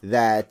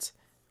that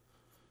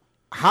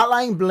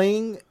Hotline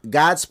Bling,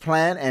 God's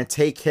Plan, and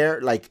Take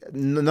Care, like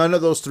none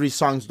of those three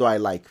songs do I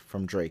like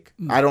from Drake.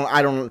 I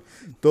don't.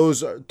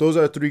 Those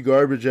are three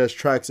garbage ass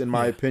tracks in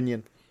my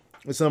opinion.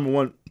 It's number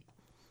one.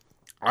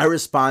 I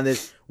responded,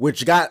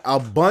 which got a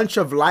bunch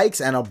of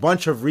likes and a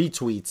bunch of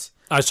retweets.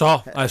 I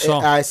saw.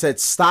 I said,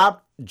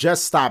 stop,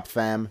 just stop,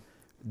 fam.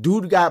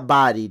 Dude got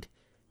bodied.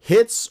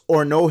 Hits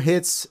or no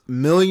hits,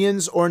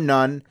 millions or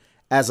none.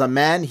 As a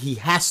man, he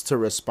has to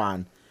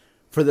respond.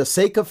 For the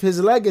sake of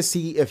his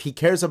legacy, if he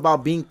cares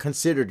about being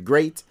considered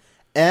great,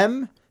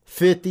 M,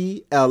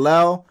 50,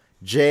 LL,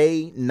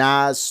 J,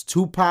 Nas,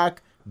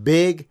 Tupac,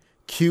 Big,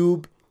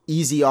 Cube,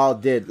 Easy all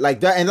did. Like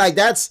that, and like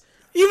that's...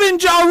 Even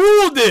Ja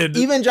Rule did. But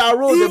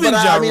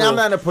I mean, I'm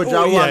not gonna put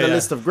Ja Rule on the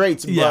list of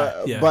greats.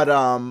 But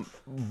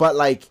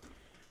like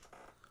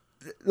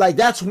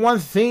that's one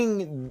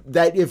thing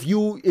that if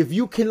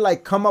you can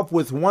like come up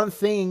with one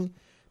thing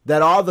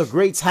that all the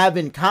greats have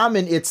in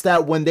common, it's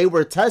that when they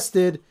were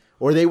tested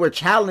or they were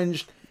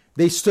challenged,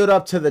 they stood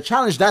up to the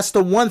challenge. That's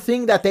the one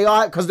thing that they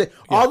are, because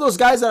all those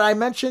guys that I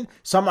mentioned,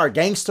 some are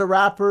gangster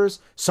rappers,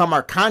 some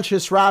are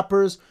conscious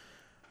rappers.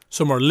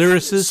 Some are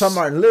lyricists.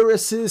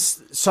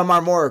 Some are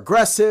more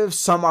aggressive.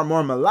 Some are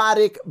more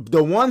melodic.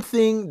 The one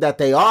thing that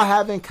they all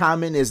have in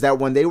common is that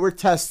when they were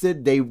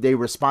tested, they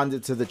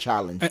responded to the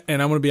challenge. And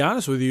I'm going to be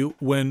honest with you.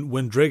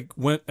 When Drake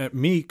went at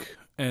Meek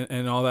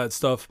and all that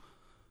stuff,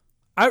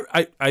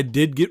 I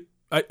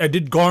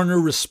did garner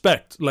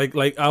respect.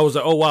 Like I was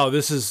like, oh wow,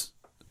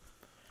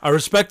 I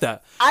respect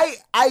that.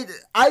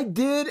 I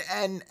did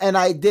and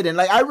I didn't.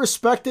 Like, I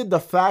respected the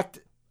fact.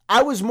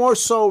 I was more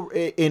so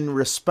in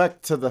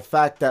respect to the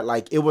fact that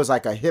like it was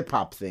like a hip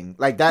hop thing,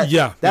 like that.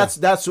 Yeah, that's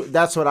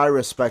what I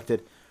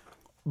respected.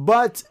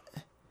 But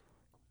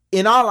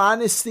in all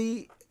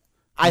honesty,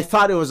 I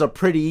thought it was a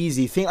pretty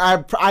easy thing.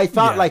 I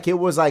thought like it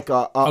was like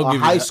a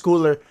high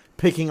schooler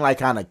picking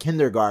like on a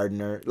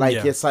kindergartner.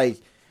 Like it's like,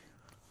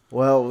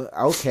 well,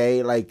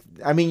 okay, like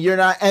I mean you're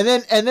not. And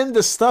then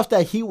the stuff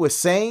that he was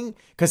saying,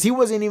 because he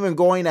wasn't even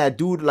going at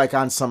dude like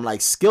on some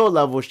like skill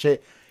level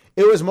shit.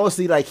 It was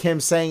mostly like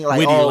him saying like,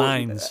 witty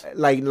lines.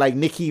 like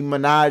Nicki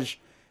Minaj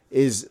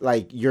is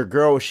like your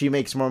girl. She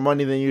makes more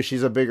money than you.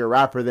 She's a bigger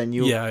rapper than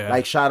you. Yeah.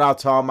 Like, shout out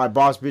to all my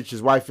boss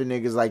bitches, wife and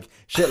niggas, like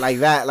shit like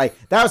that. Like,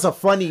 that was a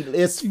funny.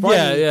 It's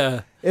funny.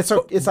 Yeah. It's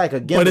like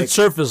a gimmick. But it's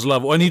surface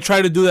level, and he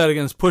tried to do that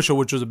against Pusha,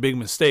 which was a big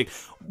mistake.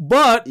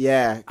 But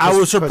I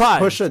was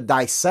surprised. Pusha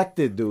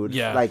dissected dude.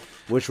 Yeah. Like,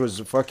 which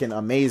was fucking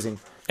amazing.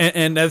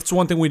 And that's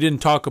one thing we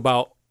didn't talk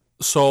about.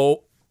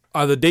 So,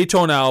 the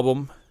Daytona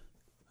album.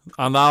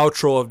 on the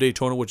outro of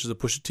Daytona, which is a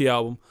Pusha T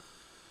album,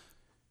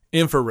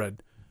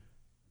 Infrared.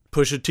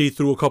 Pusha T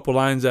threw a couple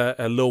lines at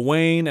Lil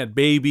Wayne, at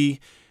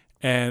Baby,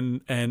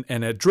 and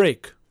at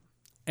Drake,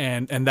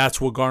 and that's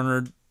what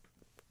garnered,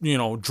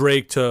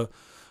 Drake to,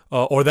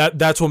 or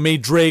that's what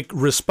made Drake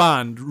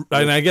respond.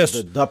 And I guess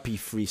the Duppy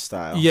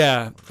freestyle.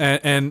 Yeah,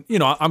 and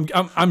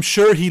I'm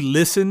sure he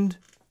listened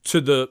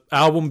to the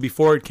album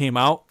before it came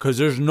out, because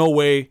there's no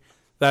way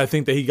that I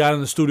think that he got in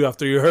the studio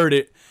after he heard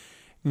it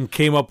and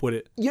came up with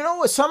it. You know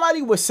what?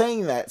 Somebody was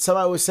saying that.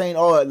 Somebody was saying,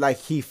 "Oh, like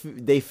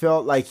they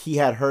felt like he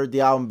had heard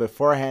the album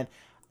beforehand."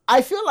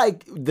 I feel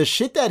like the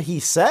shit that he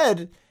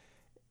said,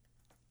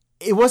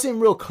 it wasn't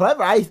real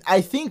clever.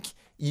 I think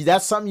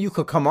that's something you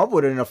could come up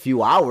with in a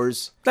few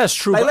hours. That's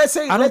true. Like, let's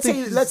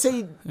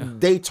say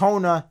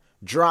Daytona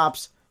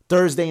drops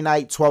Thursday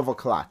night, 12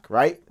 o'clock,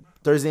 right?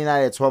 Thursday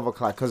night at 12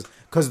 o'clock,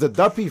 because the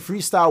Duppy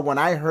freestyle, when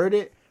I heard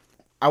it,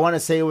 I want to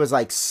say it was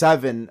like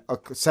 7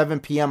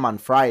 p.m. on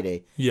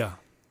Friday. Yeah.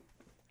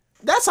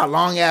 That's a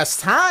long ass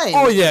time.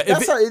 Oh yeah,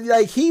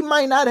 like he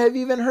might not have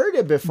even heard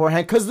it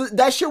beforehand, because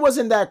that shit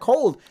wasn't that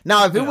cold.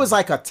 Now, if it was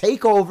like a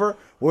takeover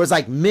where it's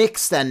like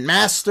mixed and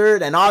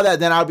mastered and all that,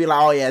 then I'd be like,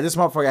 oh yeah, this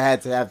motherfucker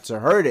had to have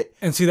heard it.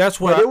 And see, that's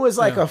what it was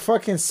like a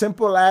fucking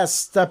simple ass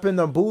step in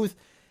the booth.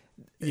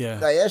 Yeah,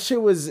 like that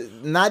shit was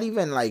not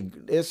even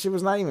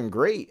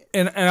great.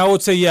 And I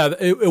would say, yeah,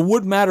 it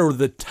would matter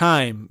the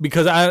time,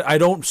 because I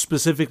don't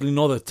specifically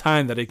know the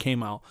time that it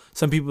came out.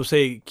 Some people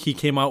say he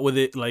came out with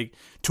it like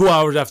 2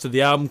 hours after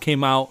the album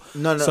came out.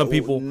 No. Some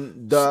people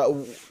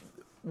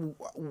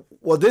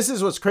well, this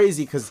is what's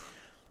crazy, because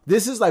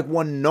this is like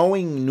when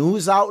knowing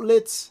news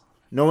outlets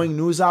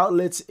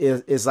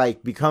is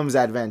like becomes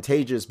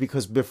advantageous,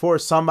 because before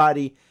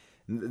somebody.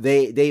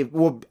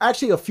 Well,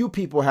 actually, a few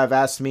people have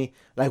asked me,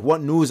 like,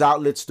 what news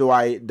outlets do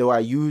I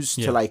use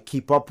to like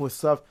keep up with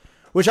stuff,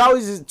 which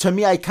to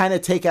me I kind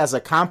of take as a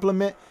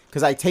compliment,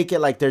 because I take it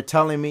like they're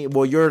telling me,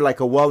 well, you're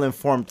like a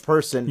well-informed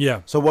person.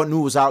 Yeah. So what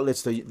news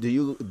outlets do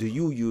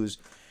you use?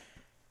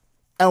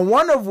 And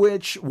one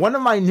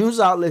of my news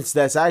outlets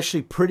that's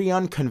actually pretty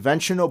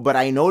unconventional, but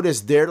I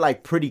noticed they're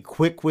like pretty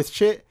quick with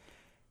shit,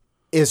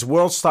 is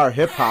World Star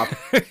Hip Hop.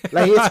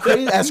 Like, it's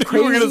crazy.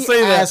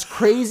 As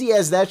crazy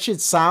as that shit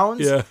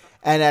sounds,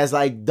 and as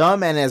like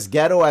dumb and as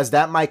ghetto as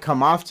that might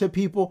come off to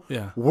people,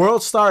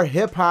 World Star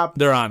Hip Hop,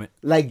 they're on it.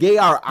 Like, they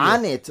are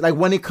on it. Like,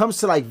 when it comes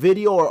to like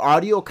video or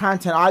audio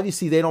content,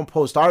 obviously they don't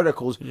post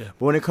articles, but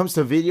when it comes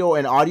to video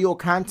and audio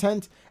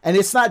content, and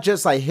it's not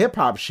just like hip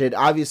hop shit,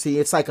 obviously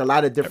it's like a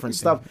lot of different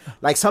stuff.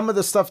 Like some of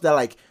the stuff that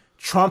like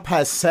Trump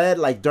has said,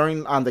 like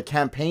on the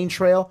campaign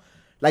trail,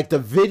 like the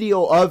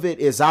video of it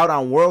is out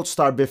on World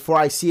Star before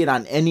I see it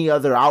on any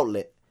other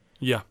outlet.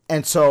 Yeah.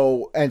 And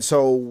so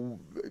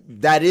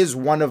that is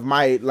one of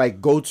my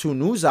like go-to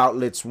news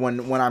outlets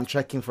when I'm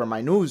checking for my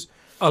news.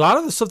 A lot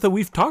of the stuff that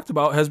we've talked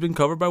about has been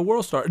covered by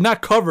World Star.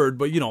 Not covered,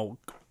 but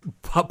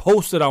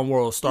posted on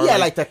World Star. Yeah,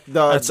 like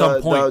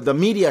the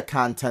media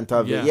content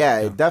of it.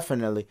 Yeah,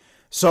 definitely.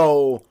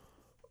 So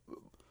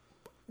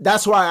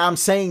that's why I'm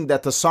saying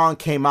that the song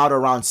came out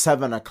around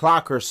 7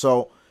 o'clock or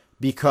so,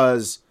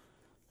 because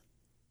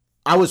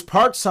I was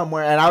parked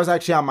somewhere and I was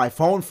actually on my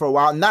phone for a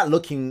while, not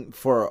looking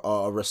for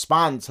a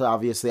response,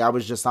 obviously. I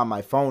was just on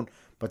my phone.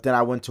 But then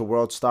I went to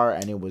World Star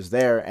and it was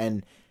there,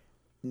 and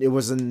it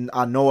was on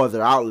no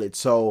other outlet.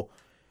 So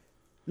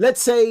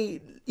let's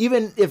say,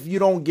 even if you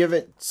don't give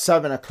it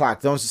 7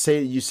 o'clock, you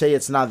say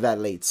it's not that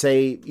late.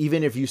 Say,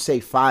 even if you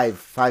say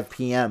 5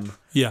 p.m.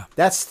 Yeah.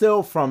 That's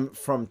still from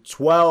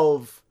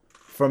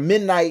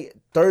midnight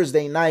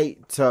Thursday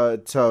night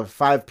to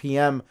 5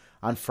 p.m.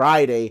 on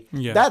Friday.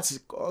 Yeah. That's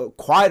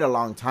quite a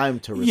long time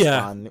to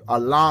respond.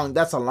 Yeah.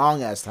 That's a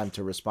long ass time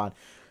to respond.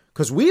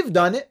 Because we've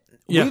done it.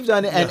 Yeah. We've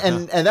done it.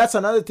 And that's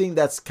another thing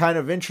that's kind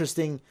of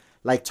interesting,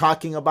 like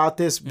talking about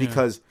this,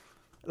 because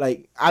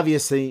like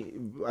obviously,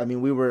 I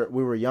mean, we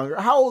were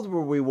younger. How old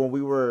were we when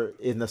we were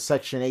in the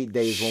Section 8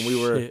 days, when we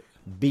were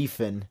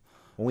beefing,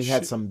 when we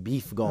had some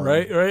beef going?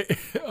 Right.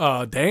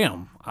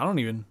 Damn. I don't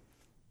even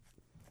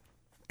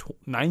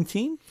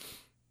 19?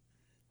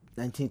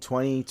 19,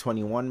 20,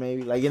 21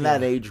 maybe, like in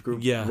that age group.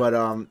 Yeah.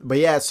 But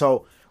yeah,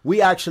 so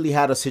we actually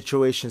had a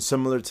situation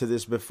similar to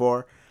this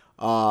before.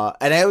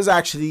 And it was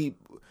actually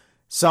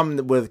some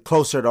with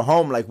closer to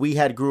home. Like, we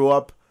had grew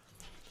up,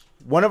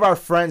 one of our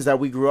friends that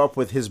we grew up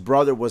with, his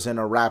brother was in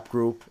a rap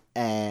group,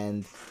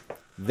 and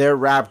and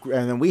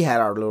then we had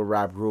our little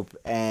rap group,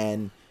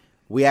 and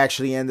we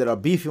actually ended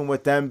up beefing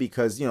with them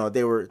because,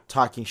 they were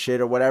talking shit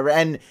or whatever.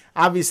 And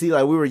obviously,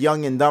 like, we were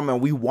young and dumb, and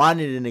we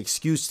wanted an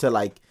excuse to,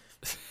 like,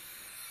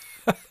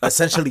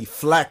 essentially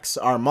flex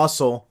our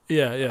muscle.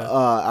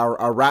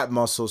 Our rap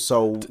muscle.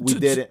 So we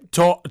did it.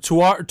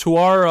 To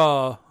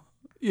our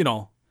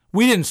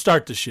we didn't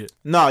start the shit.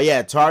 No,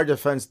 to our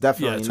defense,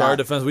 definitely not. To our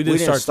defense, we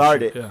didn't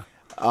start it. Yeah.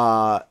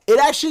 It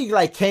actually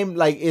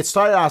it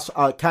started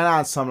kind of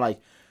on some like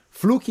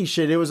fluky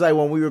shit. It was like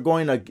when we were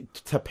going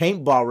to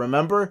paintball,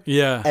 remember?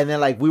 Yeah. And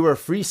then like we were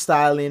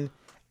freestyling,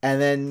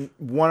 and then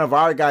one of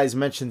our guys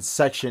mentioned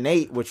Section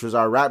 8, which was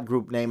our rap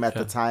group name at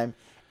the time,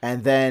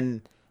 and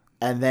then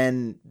And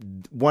then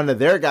one of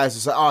their guys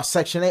was like, oh,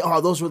 Section 8,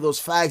 oh, those were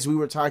those fags we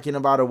were talking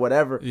about or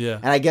whatever. Yeah.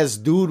 And I guess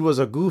dude was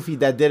a goofy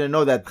that didn't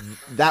know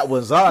that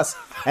was us.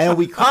 And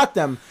we caught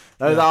them.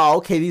 I was like, oh,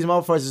 okay, these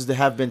motherfuckers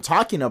have been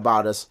talking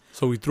about us.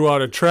 So we threw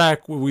out a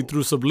track. We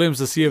threw sublims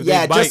to see if they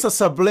bite. Yeah, just a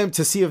sublim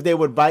to see if they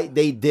would bite.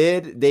 They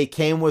did. They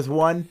came with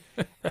one.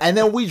 And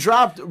then we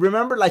dropped,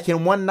 remember, like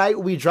in one night,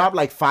 we dropped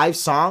like 5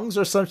 songs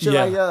or some shit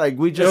like that. Like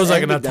we just it was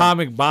like an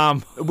atomic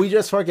bomb. We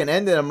just fucking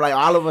ended them. Like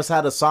all of us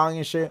had a song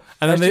and shit.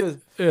 And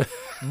then that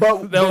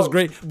was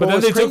great. But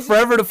then they took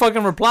forever to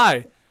fucking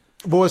reply.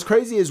 But what's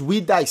crazy is we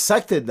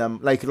dissected them,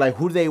 like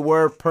who they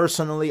were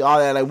personally, all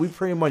that. Like we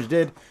pretty much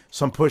did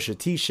some Pusha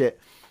T shit.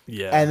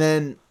 Yeah. And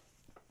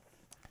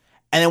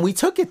then we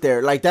took it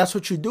there. Like that's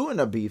what you do in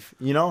a beef,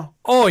 you know?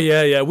 Oh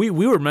yeah. We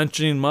were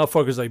mentioning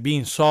motherfuckers like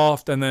being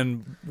soft and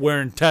then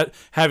wearing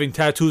having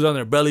tattoos on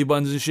their belly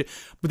buttons and shit.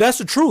 But that's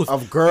the truth.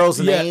 Of girls'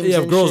 names. Yeah,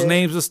 of girls'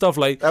 names and stuff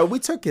like. We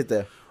took it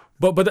there.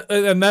 But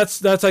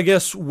that's I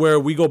guess where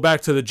we go back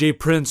to the Jay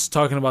Prince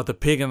talking about the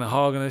pig and the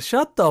hog and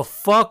shut the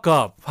fuck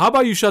up. How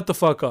about you shut the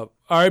fuck up?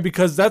 All right,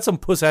 because that's some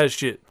puss ass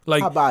shit.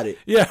 Like, how about it?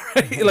 Yeah,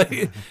 right.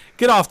 Like,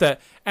 get off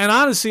that. And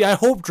honestly, I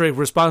hope Drake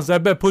responds. I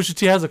bet Pusha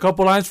T has a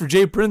couple lines for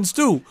Jay Prince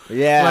too.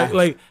 Yeah.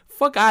 Like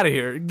fuck out of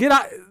here. Get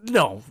out.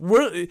 No,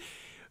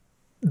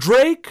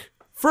 Drake.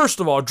 First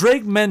of all,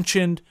 Drake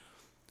mentioned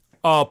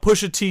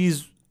Pusha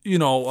T's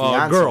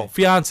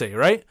fiance,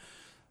 right?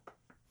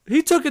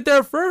 He took it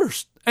there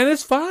first. And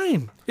it's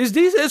fine.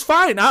 It's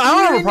fine. I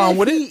don't have a problem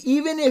with it.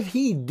 Even if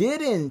he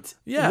didn't,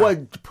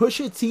 what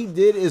Pusha T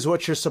did is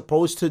what you're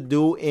supposed to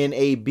do in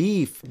a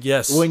beef.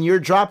 Yes. When you're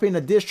dropping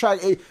a diss track,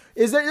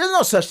 there's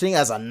no such thing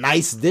as a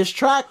nice diss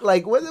track.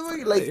 Like what?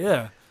 Like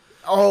yeah.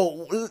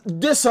 Oh,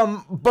 diss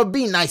him, but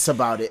be nice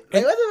about it.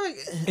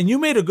 And you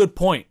made a good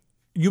point.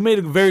 You made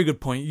a very good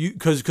point.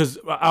 Because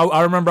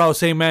I remember I was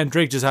saying, man,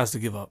 Drake just has to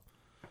give up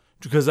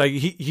because like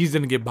he's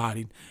gonna get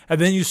bodied. And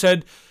then you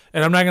said.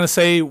 And I'm not going to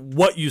say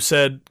what you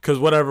said because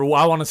whatever.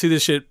 I want to see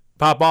this shit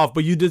pop off.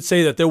 But you did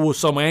say that there were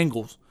some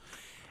angles.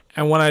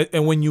 And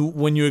when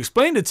you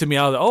explained it to me,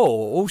 I was like,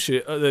 oh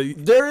shit.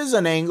 There is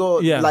an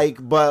angle, yeah. Like,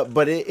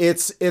 but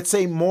it's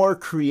a more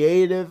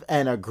creative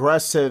and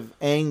aggressive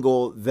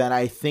angle than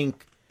I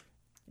think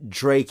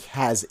Drake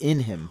has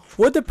in him.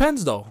 Well, it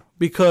depends though,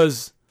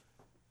 because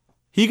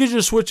he could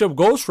just switch up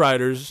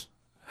ghostwriters.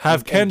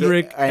 Have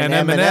Kendrick and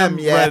Eminem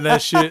write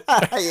that shit.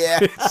 Yeah.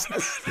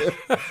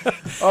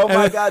 Oh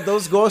my God,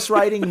 those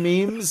ghostwriting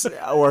memes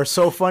were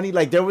so funny.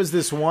 Like there was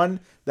this one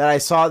that I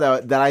saw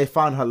that I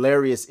found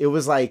hilarious. It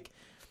was like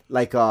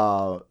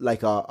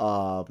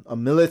a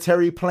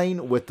military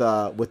plane with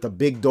a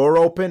big door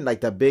open, like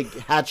the big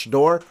hatch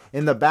door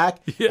in the back,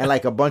 and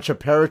like a bunch of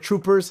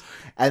paratroopers.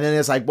 And then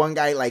there's like one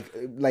guy like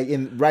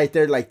in right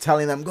there like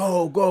telling them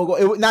go go go.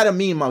 It was not a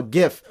meme, a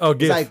GIF. Oh,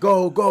 GIF. It's like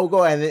go go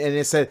go, and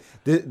it said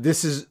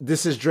this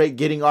is Drake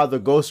getting all the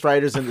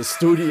ghostwriters in the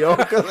studio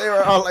because they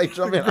were all like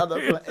jumping on the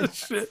plane.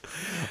 Shit.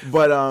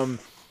 But oh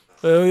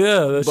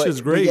yeah, that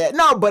shit's great. Yeah,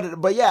 no,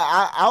 but yeah,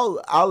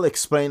 I'll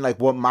explain like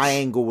what my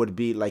angle would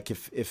be like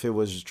if it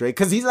was Drake,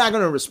 because he's not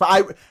gonna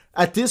respond.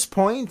 At this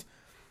point,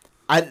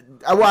 I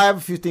have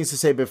a few things to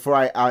say before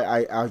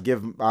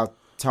I'll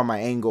tell my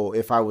angle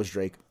if I was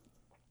Drake.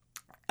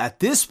 At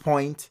this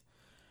point,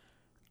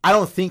 I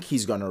don't think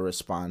he's gonna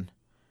respond.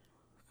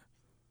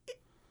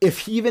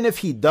 Even if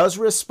he does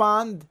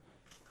respond,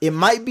 it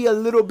might be a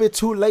little bit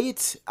too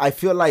late. I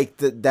feel like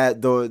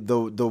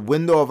the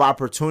window of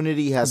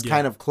opportunity has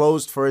kind of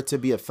closed for it to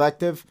be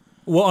effective.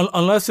 Well,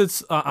 unless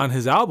it's on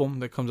his album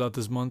that comes out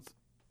this month,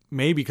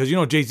 maybe, because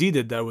Jay-Z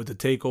did that with the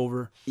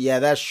Takeover. Yeah,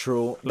 that's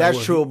true.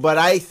 That's true. But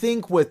I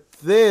think with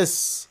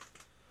this,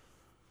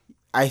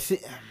 I see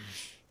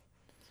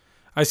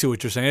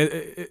what you're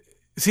saying.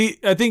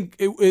 I think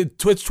it's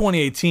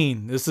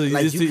 2018.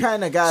 You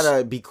kind of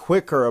gotta be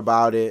quicker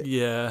about it.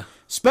 Yeah.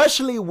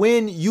 Especially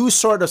when you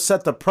sort of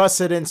set the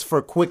precedence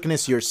for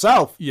quickness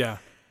yourself. Yeah.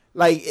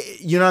 Like,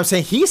 you know what I'm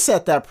saying? He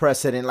set that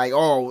precedent. Like,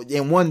 oh,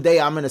 in one day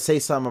I'm going to say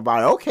something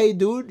about it. Okay,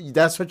 dude,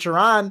 that's what you're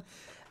on.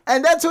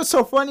 And that's what's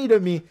so funny to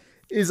me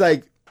is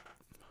like,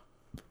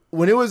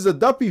 when it was the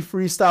Duppy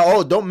freestyle,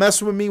 oh, don't mess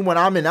with me when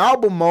I'm in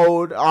album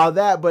mode, all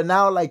that. But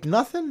now, like,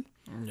 nothing.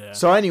 Yeah.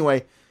 So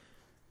anyway,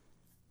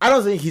 I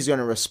don't think he's going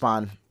to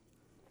respond.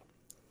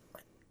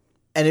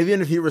 And even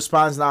if he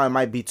responds now, it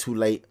might be too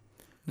late.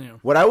 Yeah.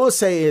 What I will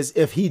say is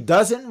if he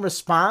doesn't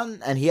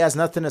respond and he has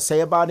nothing to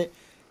say about it,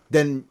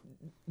 then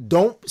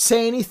don't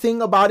say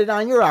anything about it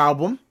on your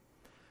album.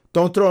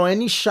 Don't throw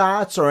any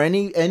shots or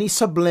any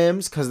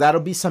sublims, because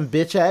that'll be some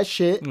bitch ass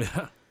shit.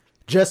 Yeah.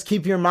 Just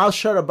keep your mouth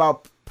shut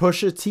about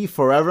Pusha T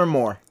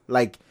forevermore.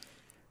 Like,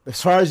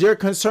 as far as you're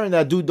concerned,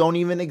 that dude don't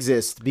even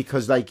exist,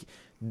 because like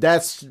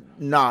that's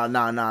nah.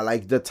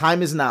 Like the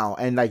time is now,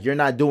 and like you're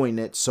not doing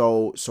it,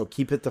 so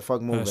keep it the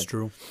fuck moving.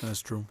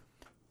 That's true.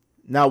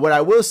 Now, what I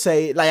will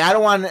say, like, I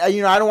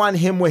don't want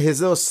him with his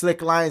little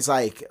slick lines,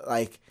 like,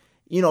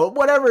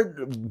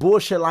 whatever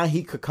bullshit line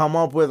he could come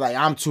up with, like,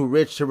 I'm too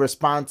rich to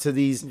respond to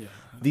these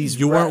these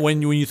you weren't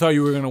when you thought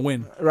you were gonna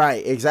win.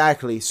 Right,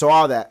 exactly. So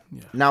all that.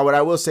 Yeah. Now, what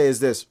I will say is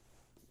this: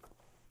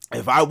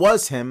 if I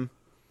was him,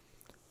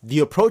 the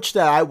approach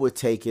that I would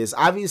take is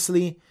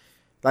obviously,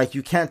 like,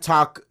 you can't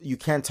talk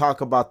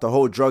about the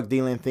whole drug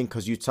dealing thing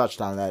because you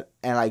touched on that,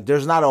 and like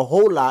there's not a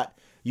whole lot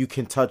you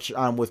can touch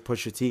on with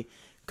Pusha T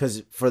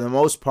because for the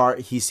most part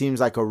he seems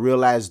like a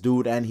real ass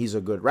dude and he's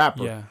a good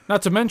rapper. Yeah.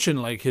 Not to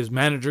mention like his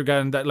manager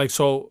got in that, like,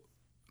 so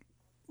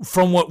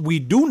from what we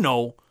do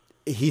know,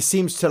 he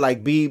seems to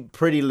like be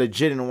pretty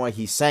legit in what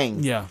he's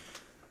saying. Yeah.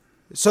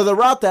 So the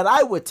route that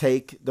I would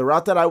take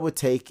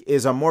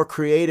is a more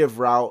creative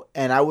route,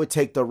 and I would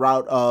take the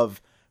route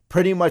of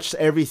pretty much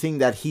everything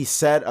that he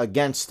said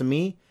against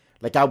me,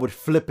 like I would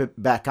flip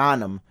it back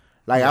on him.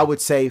 Like I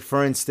would say,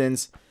 for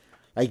instance,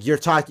 like you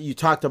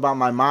talked about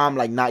my mom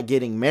like not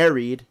getting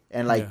married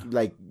and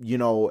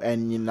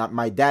and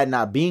my dad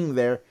not being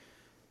there.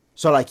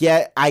 So, like,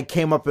 yeah, I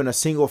came up in a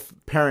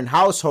single-parent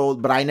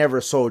household, but I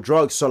never sold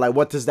drugs. So, like,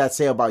 what does that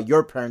say about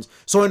your parents?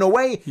 So, in a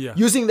way,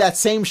 using that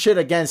same shit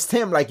against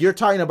him, like, you're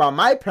talking about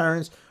my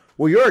parents.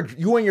 Well,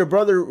 you and your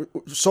brother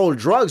sold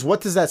drugs.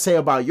 What does that say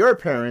about your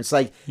parents?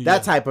 Like,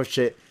 that type of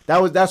shit.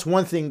 That's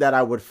one thing that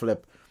I would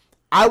flip.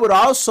 I would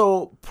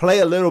also play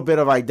a little bit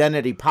of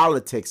identity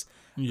politics.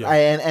 Yeah.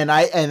 And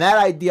that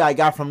idea I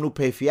got from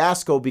Lupe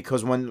Fiasco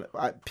because when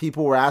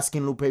people were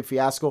asking Lupe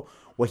Fiasco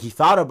what he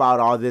thought about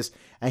all this,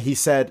 and he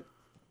said,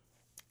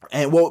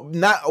 and well,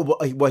 not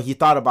what he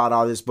thought about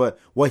all this, but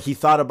what he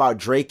thought about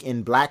Drake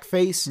in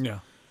blackface. Yeah.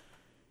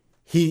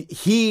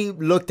 He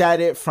looked at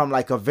it from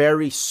like a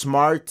very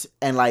smart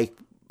and like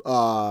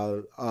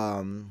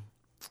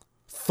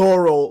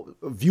thorough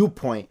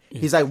viewpoint.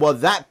 Yeah. He's like, well,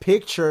 that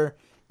picture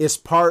is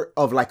part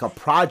of like a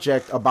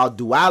project about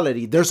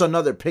duality. There's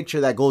another picture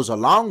that goes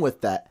along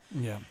with that.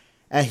 Yeah.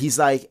 And he's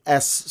like,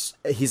 as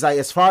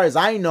far as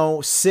I know,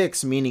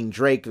 6, meaning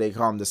Drake, they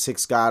call him the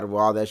 6th God or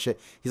all that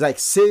shit. He's like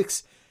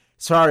 6,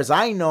 as far as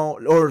I know,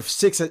 or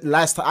 6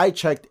 last I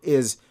checked,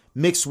 is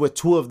mixed with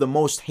 2 of the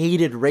most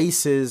hated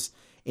races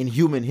in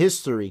human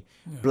history,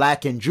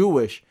 black and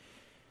Jewish.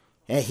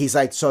 And he's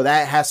like, so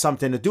that has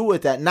something to do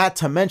with that. Not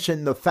to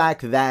mention the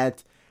fact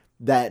that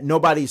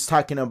nobody's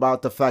talking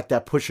about the fact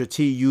that Pusha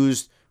T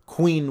used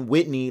Queen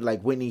Whitney,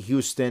 like Whitney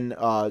Houston,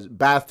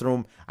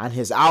 bathroom on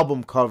his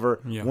album cover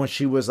when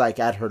she was like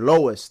at her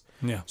lowest.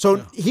 Yeah.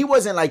 So he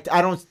wasn't like,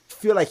 I don't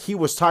feel like he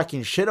was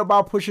talking shit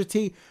about Pusha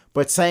T,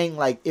 but saying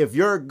like, if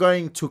you're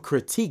going to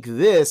critique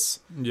this,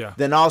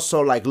 then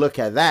also like look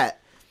at that.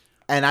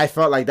 And I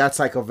felt like that's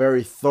like a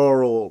very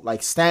thorough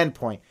like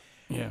standpoint.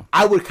 Yeah.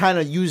 I would kind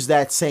of use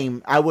that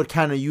same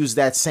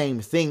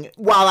thing.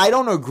 While I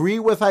don't agree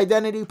with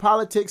identity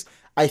politics,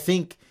 I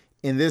think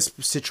in this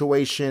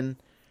situation,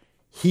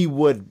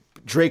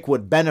 Drake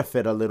would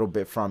benefit a little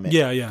bit from it.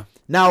 Yeah, yeah.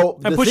 Now,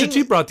 and Pusha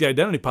T brought the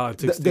identity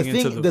politics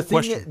into the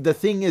question. The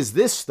thing is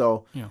this,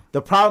 though. Yeah.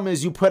 The problem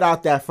is you put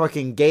out that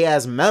fucking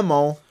gay-ass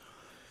memo.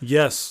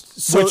 Yes.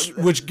 So,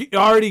 which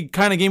already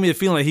kind of gave me the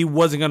feeling that he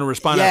wasn't going to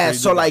respond. Yeah,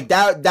 so like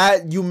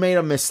that you made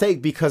a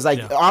mistake because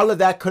like all of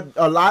that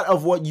a lot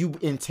of what you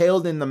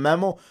entailed in the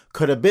memo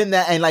could have been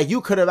that. And like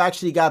you could have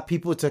actually got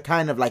people to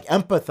kind of like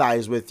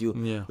empathize with you.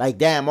 Yeah. Like,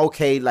 damn,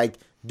 okay, like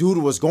dude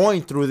was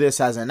going through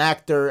this as an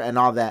actor and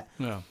all that.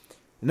 Yeah.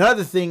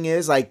 Another thing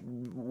is like,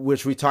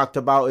 which we talked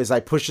about, is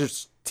like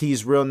Pusha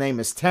T's real name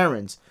is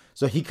Terrence.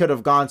 So he could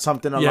have gone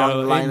something along the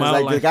line.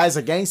 Like, the guy's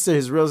a gangster,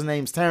 his real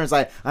name's Terrence,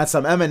 like on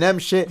some Eminem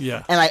shit.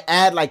 Yeah. And like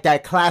add like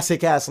that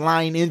classic ass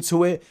line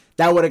into it.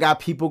 That would have got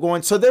people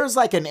going. So there's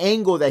like an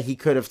angle that he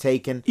could have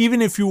taken.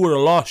 Even if you would have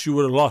lost, you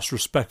would have lost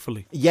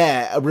respectfully.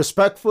 Yeah,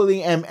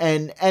 respectfully,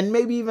 and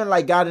maybe even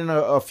like gotten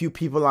a few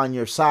people on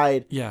your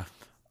side. Yeah.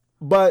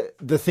 But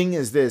the thing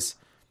is this,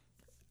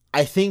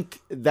 I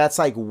think that's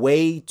like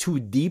way too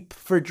deep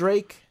for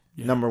Drake.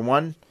 Yeah. Number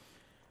one.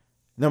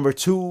 Number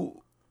two,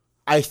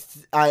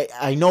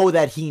 I know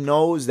that he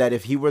knows that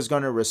if he was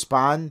going to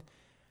respond,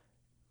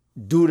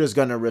 dude is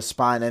going to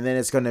respond, and then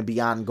it's going to be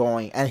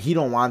ongoing, and he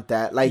don't want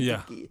that. Like,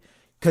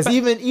 because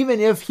even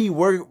if he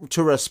were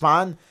to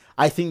respond,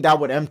 I think that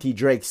would empty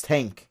Drake's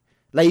tank.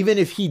 Like, even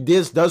if he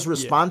does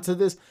respond to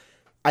this,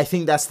 I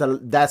think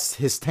that's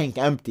his tank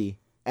empty.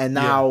 And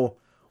now,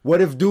 what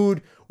if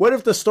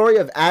the story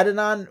of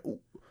Adidon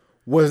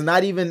was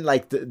not even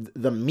like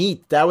the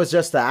meat? That was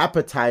just the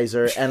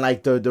appetizer, and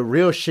like the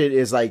real shit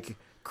is like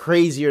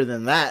crazier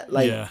than that.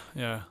 Like,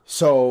 yeah.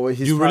 So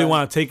you really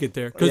want to take it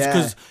there,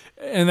 because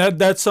and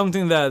that's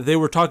something that they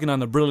were talking on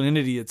the Brilliant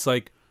Idiots.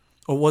 Like,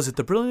 or was it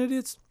the Brilliant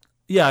Idiots?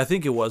 Yeah, I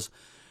think it was.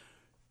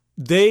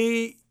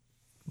 They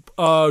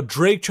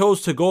Drake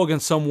chose to go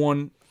against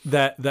someone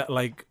that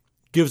like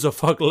gives a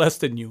fuck less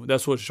than you.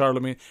 That's what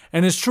Charlamagne,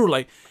 and it's true.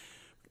 Like,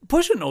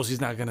 Pusha knows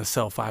he's not gonna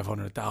sell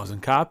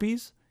 500,000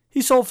 copies.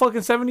 He sold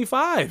fucking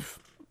 75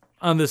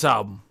 on this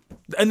album,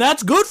 and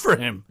that's good for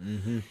him.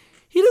 Mm-hmm.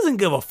 He doesn't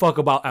give a fuck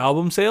about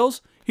album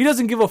sales. He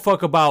doesn't give a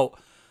fuck about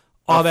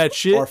all that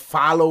shit. Or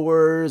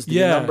followers,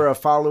 the number of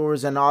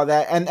followers and all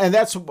that. And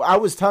that's, I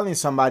was telling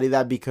somebody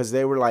that because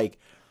they were like,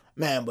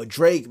 man, but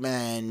Drake,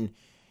 man,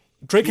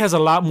 Drake has a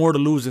lot more to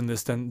lose in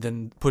this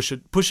than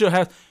Pusha.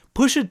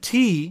 Pusha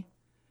T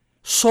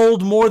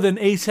sold more than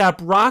A$AP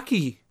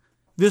Rocky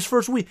this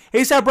first week.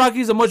 A$AP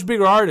Rocky is a much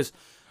bigger artist.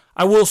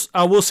 I will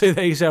say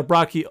that A$AP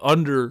Rocky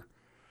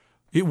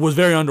it was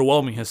very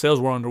underwhelming. His sales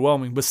were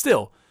underwhelming, but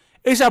still,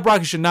 A$AP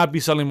Rocky should not be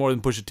selling more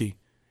than Pusha T.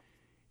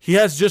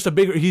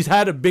 He's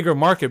had a bigger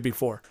market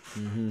before.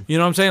 Mm-hmm. You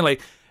know what I'm saying?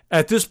 Like,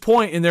 at this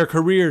point in their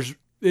careers,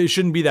 it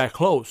shouldn't be that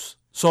close.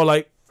 So,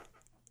 like,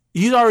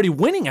 he's already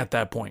winning at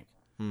that point.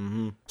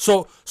 Mm-hmm.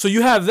 So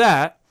you have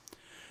that.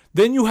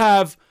 Then you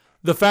have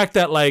the fact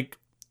that, like,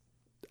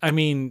 I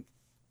mean,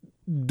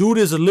 dude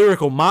is a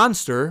lyrical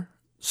monster.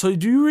 So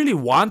do you really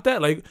want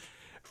that? Like,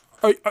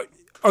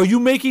 are you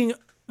making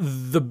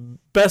the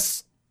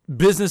best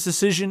business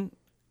decision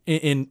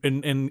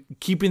in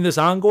keeping this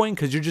ongoing?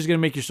 Because you're just gonna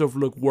make yourself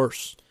look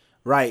worse.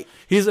 Right.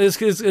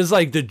 It's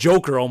like the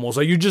Joker almost.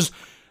 Like, you just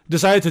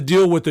decided to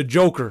deal with the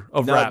Joker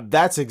of rap.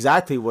 That's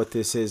exactly what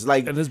this is.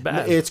 Like, and it's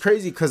bad. It's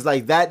crazy because,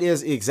 like, that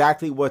is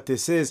exactly what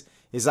this is.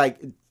 Is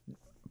like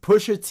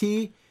Pusha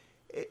T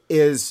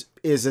is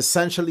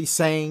essentially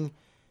saying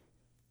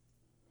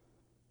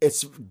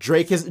it's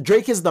Drake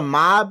is the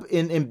mob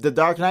in The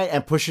Dark Knight,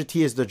 and Pusha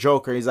T is the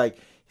Joker. He's like,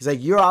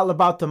 you're all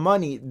about the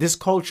money. This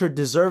culture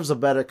deserves a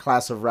better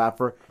class of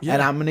rapper,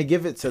 and I'm gonna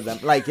give it to them.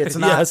 Like, it's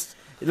not. Yes.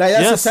 Like,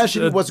 that's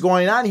essentially what's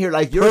going on here.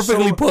 Like, you're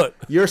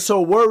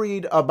so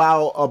worried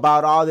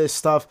about all this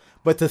stuff.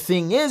 But the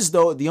thing is,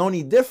 though, the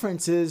only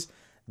difference is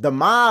the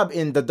mob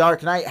in The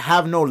Dark Knight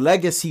have no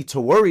legacy to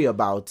worry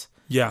about.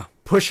 Yeah.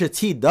 Pusha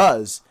T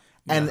does.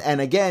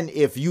 And again,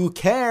 if you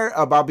care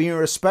about being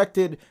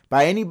respected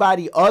by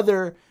anybody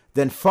other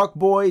than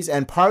fuckboys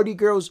and party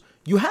girls,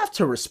 you have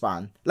to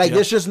respond. Like,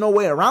 there's just no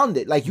way around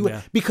it. Like,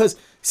 because,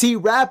 see,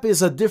 rap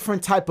is a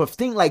different type of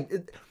thing.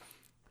 Like,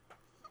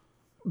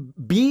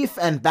 beef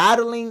and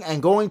battling and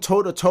going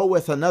toe-to-toe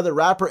with another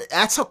rapper,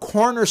 that's a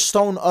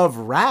cornerstone of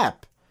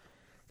rap.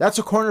 That's,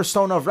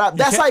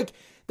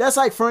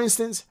 for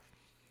instance,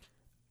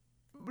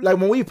 like,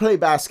 when we play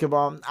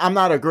basketball, I'm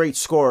not a great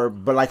scorer,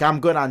 but, like,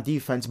 I'm good on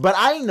defense. But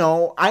I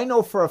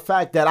know for a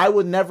fact that I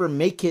would never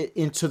make it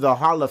into the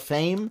Hall of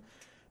Fame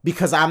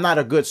because I'm not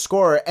a good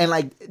scorer. And,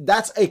 like,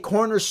 that's a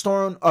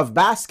cornerstone of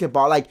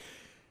basketball. Like,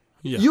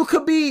 you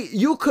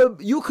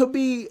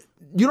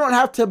don't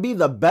have to be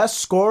the best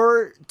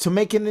scorer to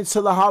make it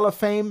into the Hall of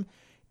Fame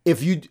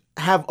if you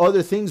have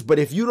other things. But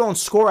if you don't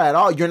score at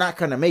all, you're not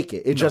going to make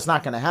it. It's just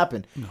not going to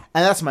happen. No.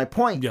 And that's my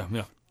point. Yeah.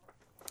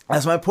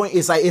 That's my point.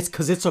 It's like, it's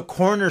because it's a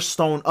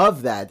cornerstone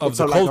of that. Of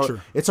the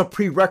culture. It's a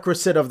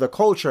prerequisite of the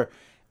culture.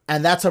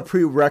 And that's a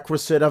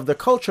prerequisite of the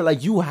culture.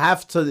 Like, you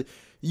have to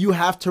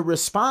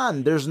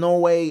respond. There's no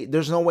way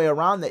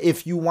around that.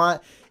 If you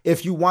want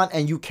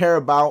and you care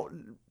about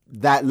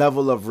that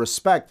level of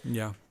respect.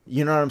 Yeah.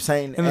 You know what I'm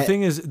saying? And the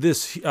thing is,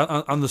 this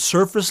on the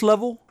surface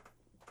level,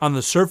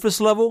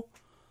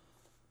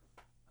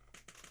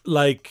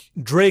 like,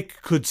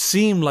 Drake could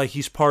seem like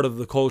he's part of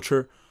the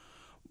culture,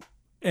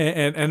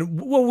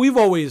 and well, we've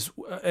always,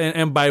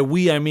 and by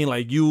we I mean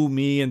like you,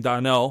 me, and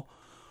Donnell.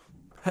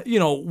 You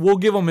know, we'll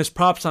give him his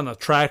props on a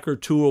track or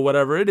two or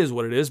whatever. It is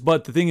what it is.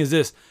 But the thing is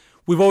this: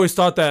 we've always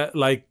thought that,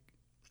 like,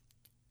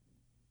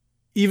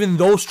 even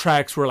those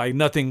tracks were like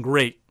nothing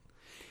great.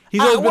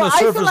 He's always been a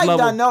surface level. I feel like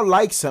Donnell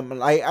likes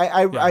him.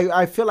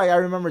 I feel like I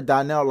remember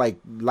Donnell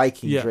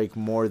liking Drake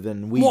more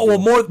than we. Well,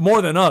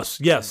 more than us,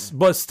 yes.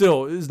 But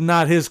still, it's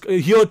not his.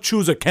 He'll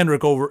choose a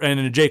Kendrick over and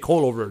a J.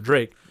 Cole over a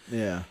Drake.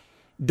 Yeah.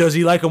 Does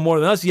he like him more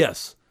than us?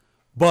 Yes.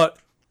 But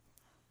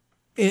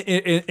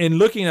in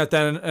looking at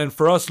that, and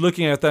for us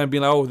looking at that and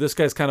being like, oh, this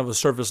guy's kind of a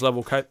surface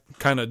level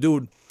kind of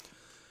dude,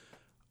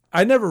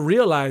 I never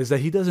realized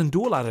that he doesn't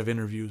do a lot of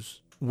interviews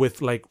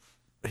with, like,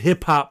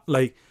 hip hop,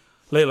 like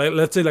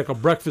let's say like a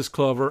Breakfast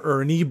Club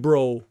or an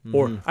Ebro,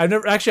 or I've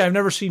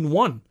never seen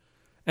one.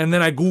 And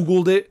then I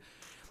Googled it,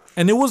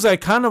 and it was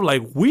like kind of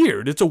like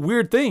weird. It's a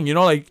weird thing, you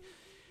know, like,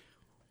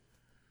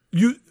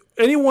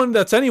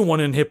 anyone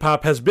in hip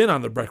hop has been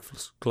on the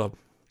Breakfast Club,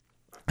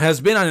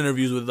 has been on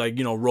interviews with, like,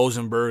 you know,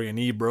 Rosenberg and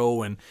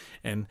Ebro, and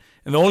the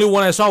only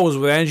one I saw was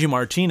with Angie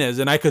Martinez,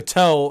 and I could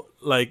tell,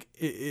 like,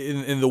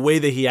 in the way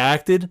that he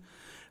acted,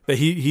 that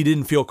he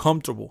didn't feel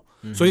comfortable.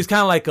 Mm-hmm. So he's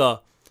kind of like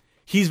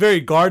he's very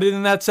guarded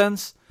in that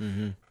sense.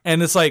 Mm-hmm.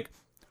 And it's like,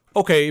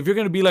 okay, if you're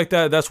going to be like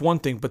that, that's one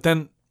thing. But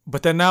then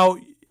now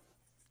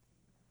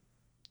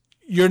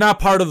you're not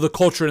part of the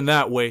culture in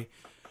that way.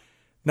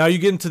 Now you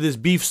get into this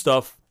beef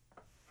stuff.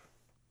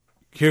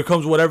 Here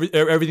comes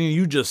everything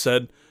you just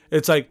said.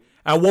 It's like,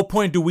 at what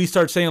point do we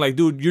start saying, like,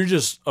 dude, you're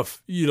just, like,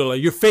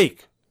 you're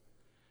fake.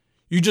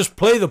 You just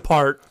play the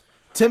part.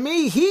 To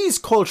me, he's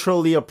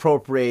culturally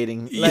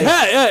appropriating. Like,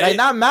 yeah. Like,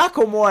 not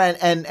Macklemore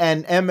and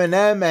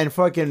Eminem and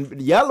fucking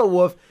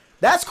Yelawolf.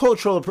 That's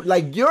cultural.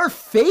 Like, you're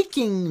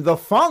faking the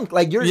funk.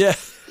 Like, you're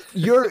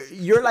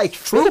like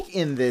fake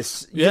in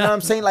this. You know what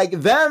I'm saying? Like,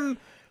 them,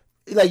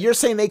 like, you're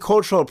saying they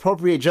cultural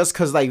appropriate just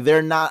because, like,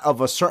 they're not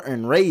of a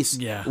certain race,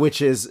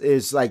 which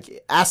is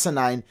like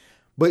asinine.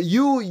 But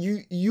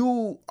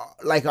you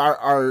like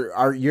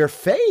are you're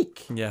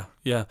fake. Yeah.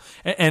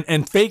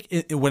 And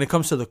fake when it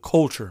comes to the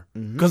culture,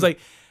 because like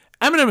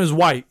Eminem is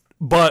white,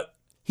 but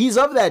he's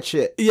of that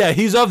shit. Yeah,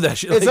 he's of that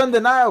shit. It's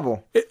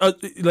undeniable.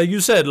 Like you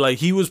said, like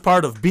he was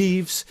part of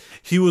beefs.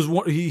 He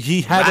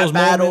had Rap those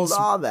battles,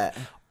 moments,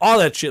 all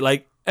that shit.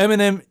 Like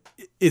Eminem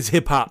is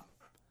hip hop.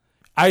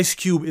 Ice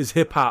Cube is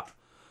hip hop.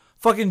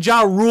 Fucking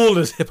Ja Rule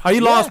is hip hop.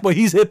 He lost, but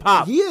he's hip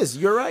hop. He is.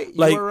 You're right.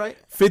 Like you're right.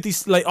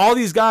 50, like all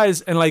these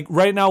guys, and like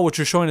right now, what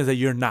you're showing is that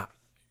you're not.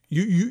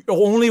 You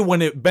only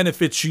when it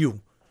benefits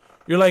you.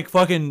 You're like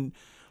fucking,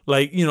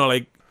 like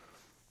like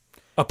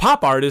a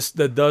pop artist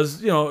that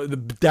does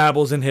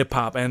dabbles in hip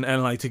hop and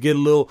like to get a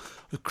little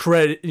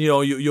credit.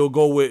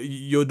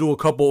 You'll do a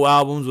couple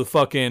albums with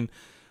fucking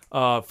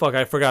I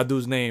forgot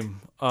dude's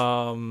name.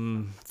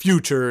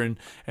 Future and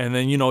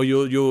then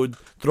you'll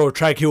throw a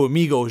track here with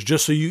Migos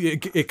just so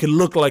it could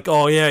look like,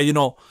 oh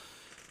yeah,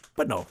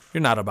 but no,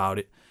 you're not about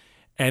it.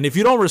 And if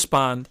you don't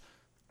respond,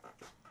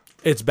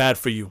 it's bad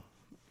for you.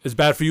 It's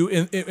bad for you.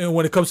 And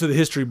when it comes to the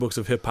history books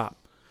of hip hop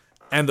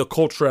and the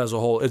culture as a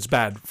whole, it's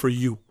bad for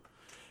you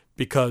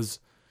because.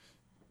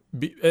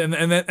 And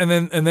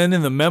then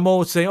in the memo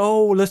it's saying,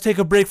 oh, let's take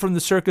a break from the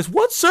circus.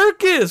 What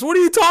circus? What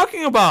are you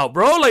talking about,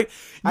 bro? Like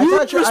I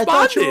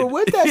thought you were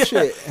with that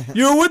shit.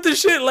 You were with the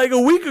shit like a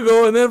week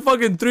ago, and then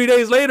fucking 3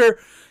 days later,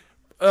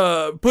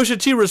 Pusha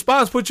T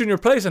responds, puts you in your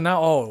place, and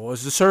now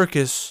it's the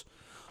circus.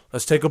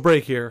 Let's take a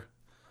break here.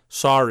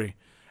 Sorry.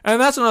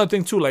 And that's another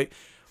thing too. Like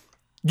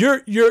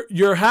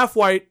you're half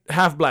white,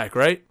 half black,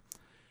 right?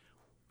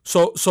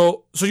 So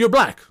you're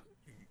black.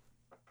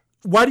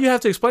 Why do you have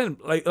to explain?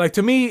 Like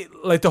to me,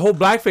 like the whole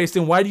blackface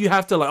thing. Why do you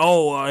have to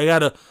I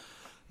gotta?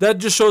 That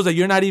just shows that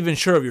you're not even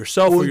sure of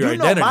yourself or your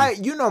identity.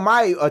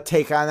 My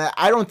take on that.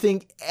 I don't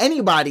think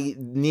anybody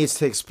needs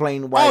to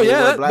explain why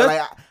they're black.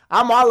 Like,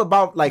 I'm all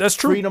about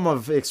freedom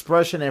of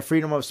expression and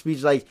freedom of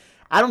speech. Like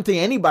I don't think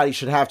anybody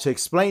should have to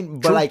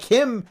explain, but like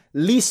him,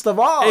 least of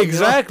all.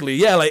 Exactly.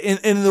 Yeah. Like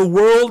in the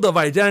world of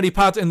identity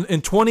politics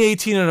in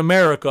 2018 in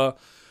America,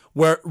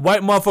 where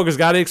white motherfuckers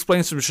got to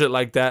explain some shit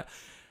like that.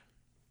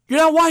 You're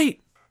not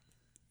white.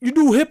 You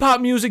do hip hop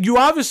music. You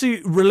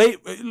obviously relate.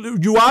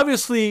 You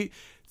obviously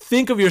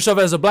think of yourself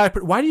as a black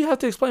person. Why do you have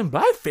to explain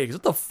blackface?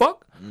 What the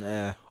fuck?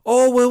 Nah.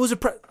 Oh, well, it was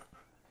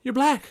you're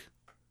black.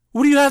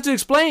 What do you have to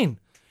explain?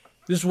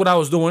 This is what I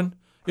was doing.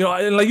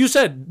 And like you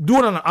said, do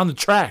it on the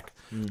track.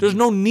 Mm-hmm. There's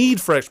no need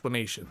for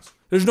explanations.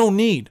 There's no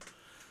need.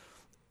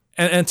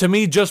 And to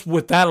me, just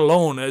with that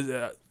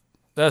alone,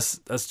 that's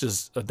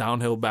just a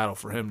downhill battle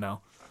for him now.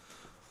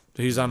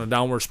 He's on a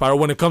downward spiral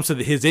when it comes to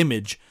his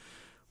image.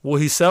 Will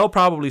he sell?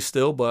 Probably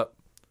still, but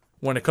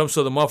when it comes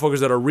to the motherfuckers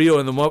that are real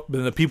and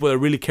the people that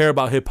really care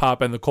about hip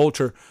hop and the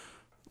culture,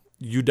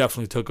 you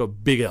definitely took a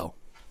big L.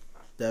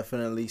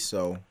 Definitely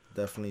so.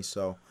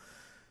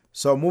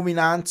 So moving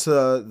on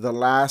to the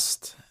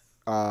last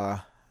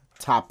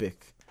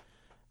topic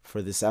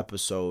for this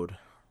episode.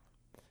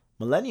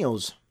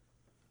 Millennials.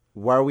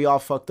 Why are we all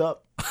fucked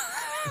up?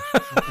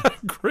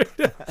 Great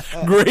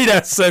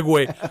ass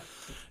segue.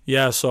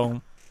 Yeah,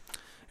 so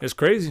it's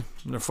crazy.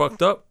 They're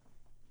fucked up.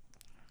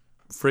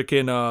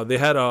 Freaking they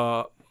had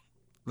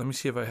let me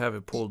see if I have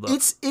it pulled up.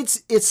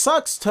 It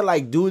sucks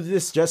to do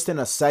this just in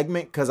a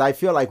segment because I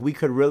feel like we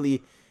could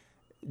really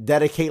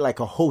dedicate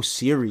a whole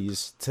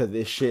series to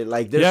this shit.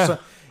 Like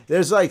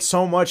there's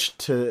so much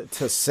to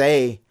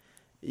say.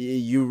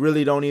 You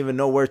really don't even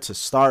know where to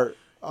start.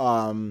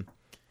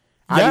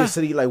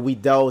 Obviously we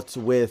dealt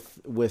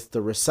with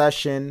the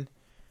recession.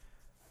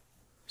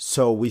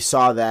 So we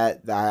saw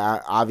that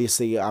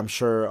obviously I'm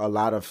sure a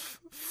lot of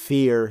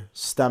fear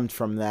stemmed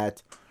from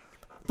that.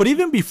 But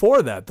even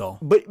before that, though.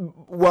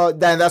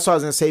 Then that's what I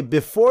was going to say.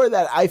 Before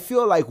that, I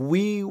feel like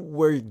we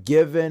were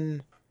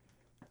given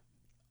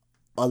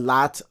a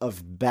lot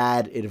of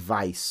bad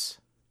advice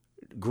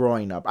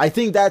growing up. I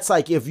think that's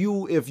if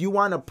you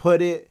want to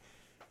put it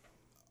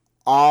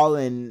all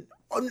in...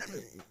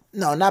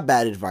 No, not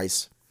bad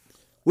advice.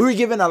 We were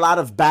given a lot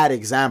of bad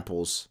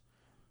examples.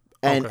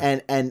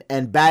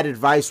 And bad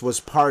advice was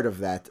part of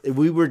that.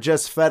 We were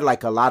just fed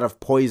a lot of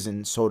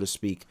poison, so to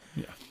speak.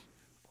 Yeah.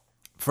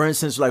 For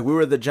instance, we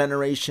were the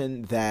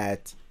generation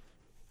that,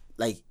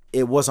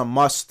 it was a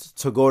must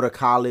to go to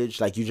college.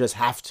 You just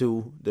have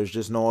to. There's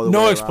just no other way.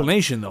 No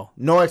explanation, though.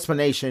 No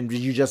explanation.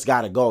 You just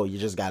got to go. You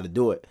just got to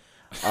do it.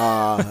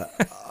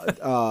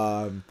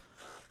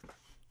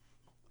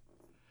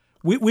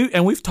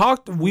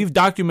 We've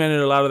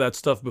documented a lot of that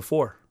stuff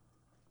before.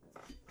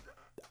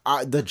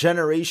 The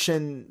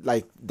generation,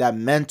 that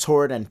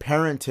mentored and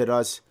parented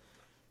us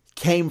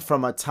came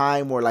from a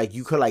time where,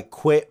 you could,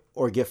 quit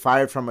or get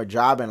fired from a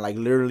job and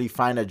literally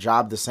find a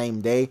job the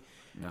same day.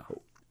 No.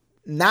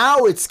 Now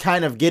it's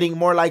kind of getting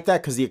more like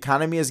that because the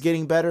economy is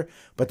getting better.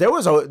 But there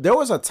was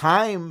a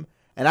time,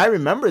 and I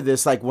remember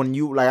this, when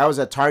you I was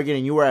at Target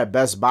and you were at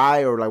Best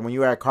Buy or when you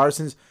were at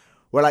Carson's,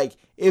 where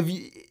if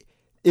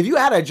you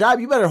had a job,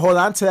 you better hold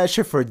on to that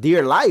shit for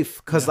dear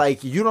life because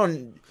you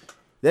don't.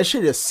 That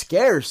shit is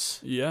scarce.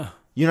 Yeah.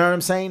 You know what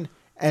I'm saying?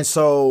 And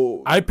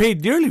so I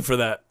paid dearly for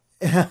that.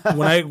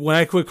 when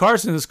I quit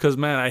Carson's, because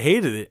man, I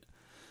hated it.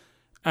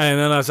 And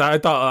then I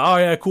thought, oh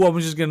yeah, cool, I'm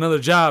just get another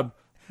job.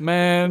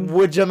 Man,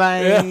 would you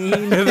mind? Yeah.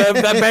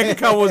 that bank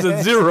account was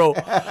at zero.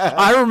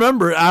 I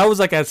remember I was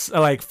like at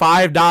like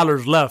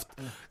 $5 left.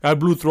 I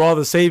blew through all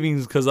the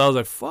savings because I was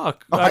like,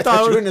 fuck. Oh, I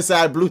thought you were going to say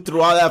I blew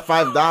through all that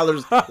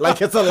 $5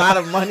 like it's a lot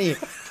of money.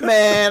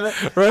 Man,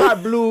 right? I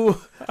blew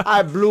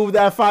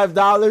that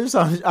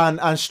 $5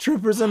 on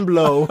strippers and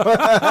blow.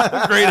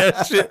 Great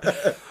ass shit.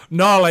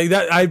 No, like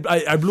that, I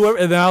blew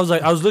everything. And then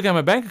I was looking at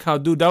my bank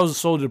account, dude. That was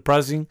so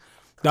depressing.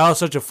 That was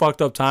such a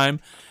fucked up time.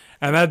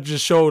 And that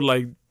just showed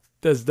like,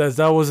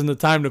 that wasn't the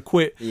time to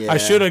quit. Yeah. I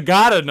should have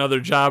got another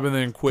job and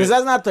then quit. Because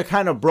that's not the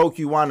kind of broke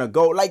you want to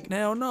go. Like,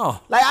 hell no.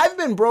 Like, I've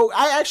been broke.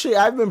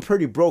 I've been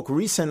pretty broke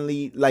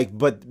recently. Like,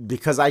 but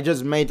because I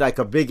just made like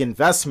a big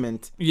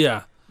investment.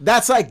 Yeah.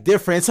 That's like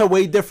different. It's a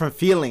way different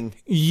feeling.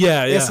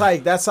 Yeah, yeah. It's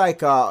like, that's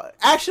like,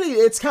 actually,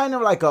 it's kind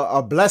of like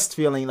a blessed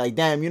feeling. Like,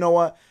 damn, you know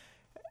what?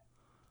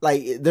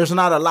 Like, there's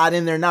not a lot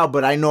in there now,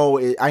 but I know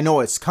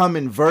it's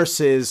coming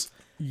versus.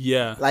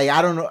 Yeah. Like,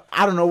 I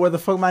don't know where the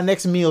fuck my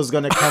next meal is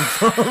going to come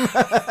from.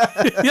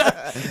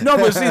 Yeah. No,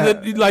 but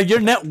see, like,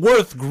 your net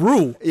worth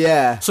grew.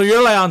 Yeah. So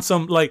you're like on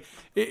some, like,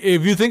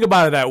 if you think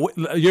about it,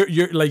 that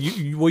you're like,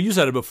 you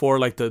said it before,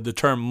 like the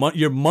term,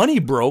 your money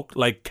broke,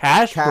 like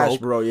cash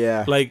broke.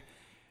 Yeah.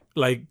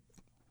 Like,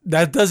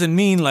 that doesn't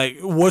mean, like,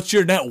 what's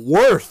your net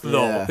worth,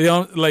 though? Yeah. You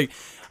know, like,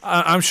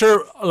 I'm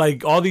sure,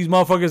 like, all these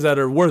motherfuckers that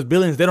are worth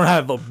billions, they don't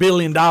have $1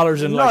 billion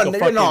in like a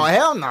fucking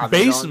hell no,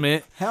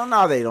 basement. Hell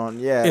no, they don't.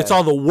 Yeah, it's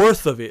all the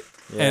worth of it.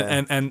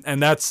 Yeah.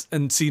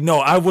 And see, no,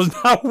 I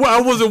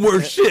wasn't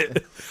worth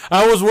shit.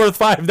 I was worth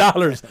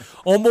 $5,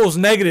 almost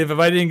negative if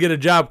I didn't get a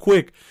job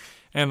quick,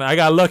 and I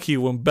got lucky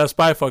when Best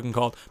Buy fucking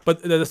called.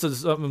 But that's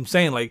what I'm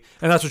saying, like,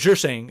 and that's what you're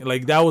saying.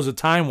 Like, that was a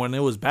time when it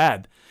was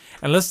bad,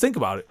 and let's think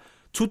about it.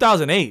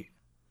 2008.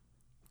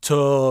 To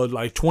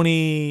like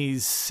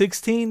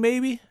 2016,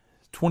 maybe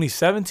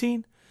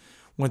 2017,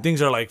 when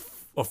things are like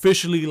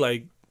officially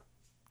like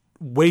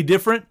way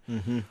different.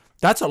 Mm-hmm.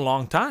 That's a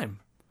long time.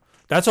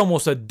 That's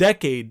almost a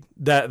decade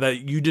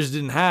that you just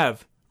didn't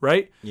have,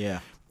 right?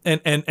 Yeah.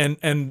 And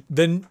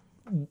then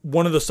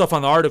one of the stuff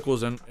on the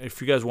articles, and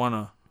if you guys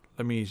wanna,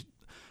 let me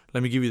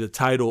give you the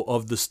title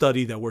of the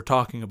study that we're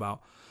talking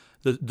about.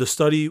 The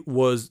study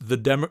was the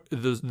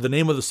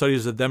name of the study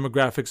is the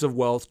Demographics of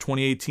Wealth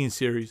 2018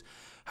 series.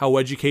 How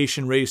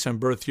education, race, and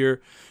birth year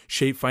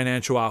shape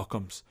financial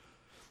outcomes.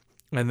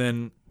 And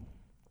then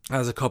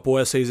has a couple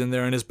essays in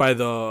there, and it's by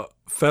the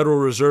Federal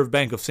Reserve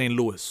Bank of St.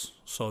 Louis.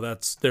 So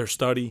that's their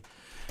study.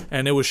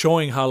 And it was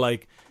showing how,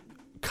 like,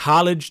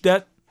 college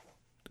debt,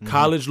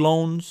 college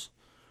loans,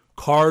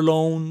 car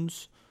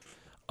loans,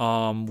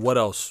 what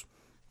else?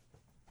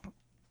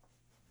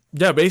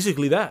 Yeah,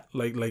 basically that.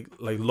 Like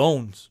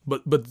loans.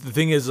 But the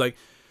thing is, like,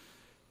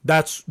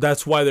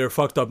 that's why they're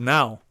fucked up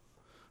now.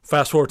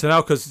 Fast forward to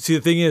now, because see,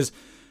 the thing is,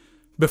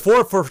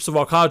 before, first of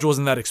all, college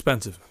wasn't that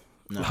expensive,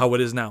 how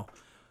it is now,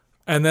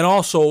 and then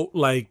also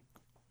like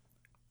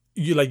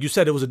you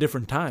said, it was a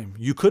different time.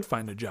 You could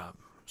find a job,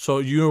 so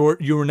you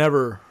were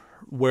never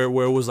where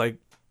it was like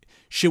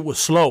shit was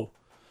slow.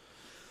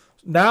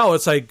 Now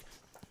it's like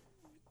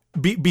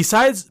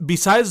besides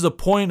the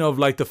point of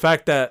like the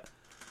fact that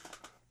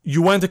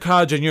you went to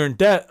college and you're in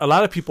debt. A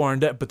lot of people are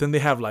in debt, but then they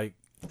have like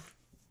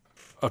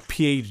a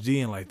PhD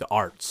in like the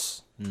arts.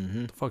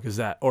 Mm-hmm. The fuck is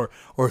that? Or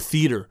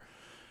theater,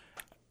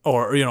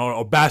 or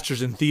a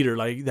bachelor's in theater.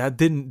 Like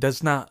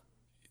it's not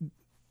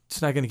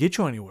going to get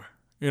you anywhere,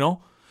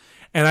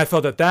 And I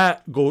thought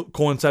that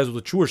coincides with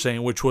what you were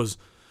saying, which was,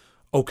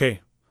 okay,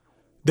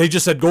 they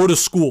just said go to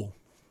school,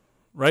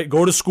 right?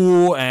 Go to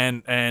school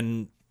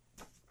and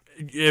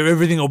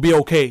everything will be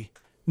okay.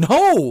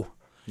 No,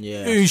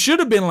 yeah, you should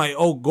have been like,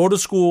 oh, go to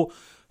school,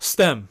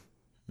 STEM.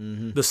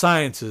 Mm-hmm. The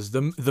sciences,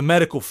 the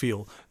medical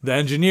field, the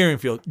engineering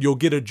field. You'll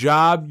get a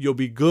job. You'll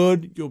be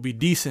good. You'll be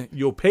decent.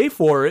 You'll pay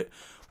for it,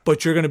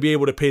 but you're going to be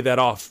able to pay that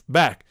off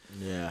back.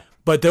 Yeah.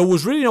 But there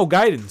was really no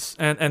guidance,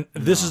 and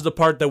this is the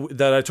part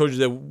that I told you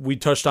that we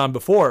touched on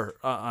before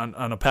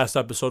on a past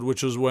episode,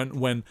 which was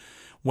when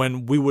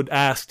we would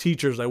ask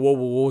teachers like,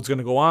 what's going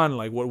to go on?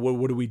 Like,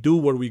 what do we do?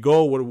 Where do we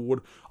go?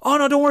 What? Oh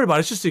no, don't worry about it.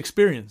 It's just the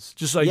experience.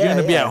 Just like you're going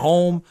to be at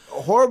home.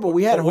 Horrible.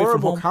 We had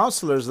horrible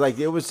counselors. Like,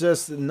 it was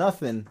just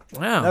nothing.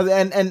 Yeah.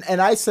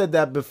 And I said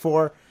that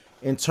before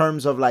in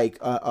terms of like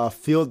a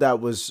field that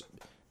was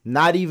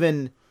not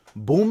even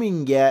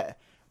booming yet,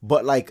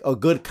 but like a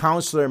good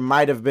counselor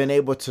might have been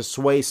able to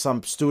sway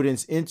some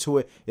students into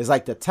it. Is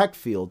like the tech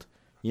field,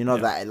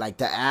 that like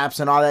the apps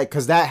and all that,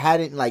 because that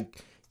hadn't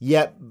like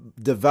yet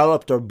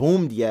developed or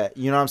boomed yet.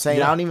 You know what I'm saying?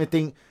 Yeah. I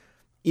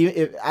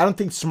don't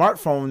think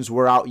smartphones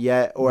were out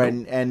yet, or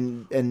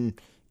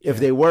and if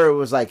they were, it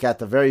was like at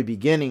the very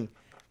beginning.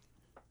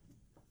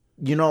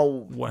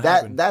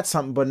 That's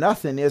something, but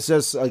nothing. It's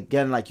just,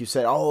 again, like you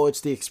said,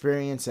 it's the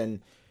experience, and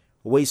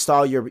waste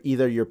all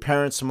either your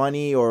parents'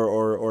 money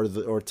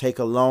or take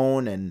a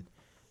loan, and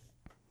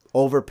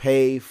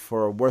overpay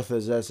for a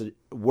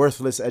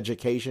worthless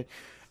education.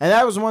 And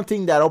that was one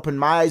thing that opened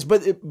my eyes.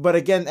 But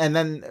again, and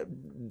then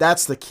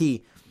that's the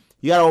key.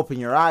 You got to open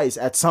your eyes.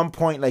 At some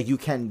point, like, you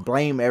can't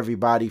blame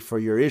everybody for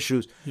your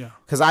issues. Yeah.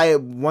 Because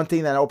one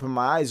thing that opened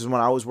my eyes is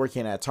when I was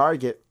working at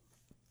Target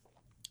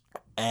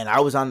and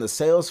I was on the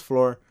sales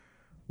floor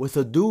with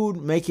a dude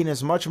making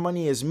as much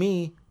money as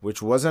me,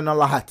 which wasn't a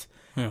lot,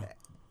 and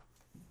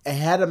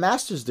had a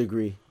master's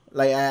degree.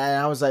 Like,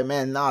 and I was like,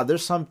 man, nah,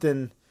 there's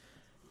something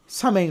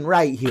ain't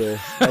right here.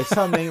 Like,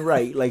 something ain't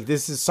right. Like,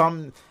 this is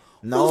some,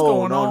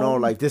 no.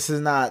 Like, this is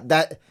not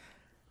that.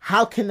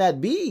 How can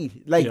that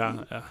be? Like,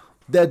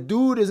 that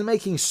dude is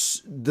making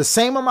the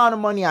same amount of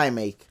money I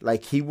make.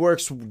 Like, he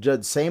works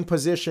the same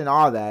position,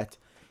 all that.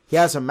 He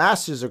has a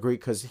master's degree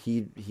because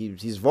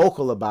he's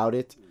vocal about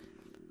it.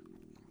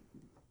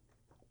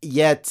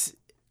 Yet,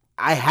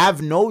 I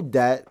have no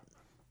debt,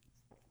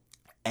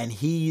 and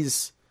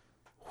he's,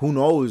 who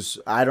knows?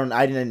 I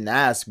didn't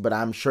ask, but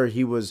I'm sure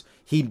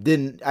I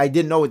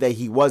didn't know that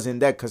he was in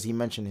debt because he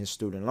mentioned his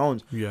student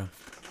loans. Yeah.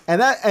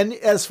 And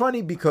it's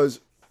funny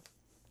because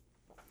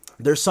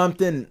there's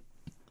something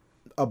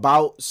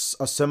about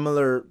a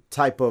similar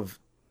type of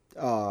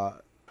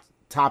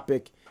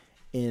topic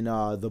in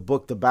the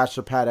book, The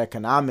Bachelor Pad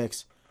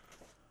Economics,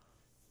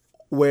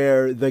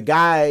 where the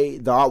guy,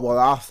 the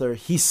author,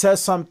 he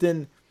says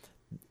something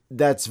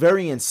that's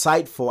very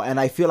insightful, and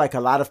I feel like a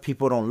lot of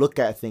people don't look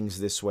at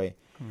things this way.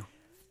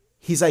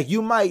 He's like,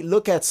 you might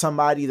look at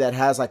somebody that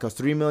has like a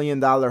 $3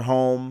 million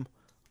home,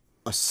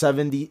 a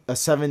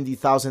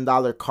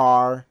 $70,000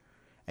 car,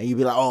 and you'd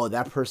be like, oh,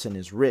 that person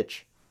is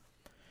rich.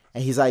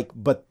 And he's like,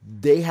 but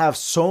they have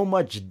so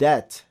much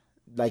debt.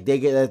 Like, they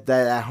get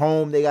that at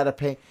home, they got to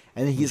pay.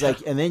 And then he's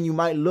like, and then you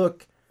might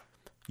look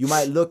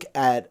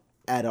at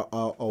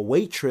a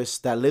waitress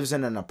that lives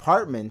in an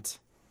apartment.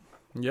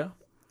 Yeah.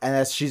 And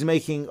that she's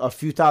making a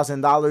few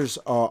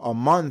 $1,000s a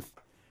month,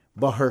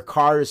 but her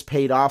car is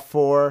paid off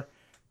for,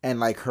 and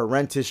like her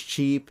rent is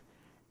cheap,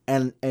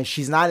 and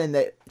she's not in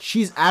that.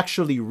 She's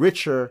actually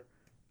richer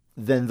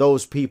than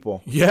those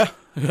people. Yeah.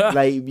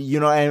 Like,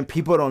 and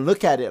people don't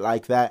look at it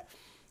like that.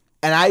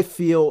 And I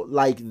feel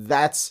like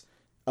that's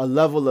a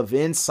level of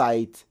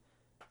insight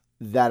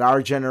that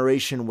our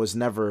generation was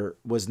never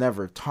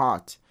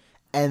taught.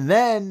 And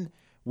then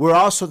we're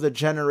also the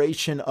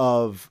generation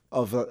of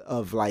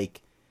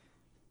like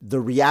the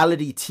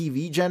reality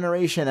TV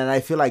generation, and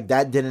I feel like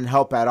that didn't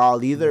help at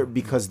all either,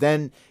 because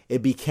then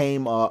it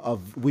became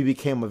we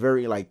became a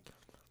very like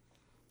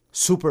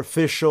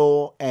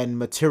superficial and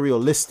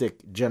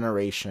materialistic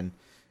generation.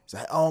 It's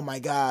like, oh my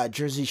God,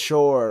 Jersey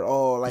Shore.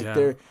 Oh, like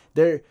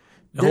they're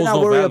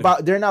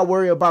not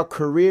worried about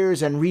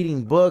careers and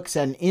reading books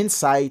and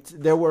insight.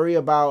 They're worried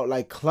about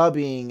like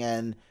clubbing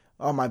and,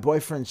 oh, my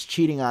boyfriend's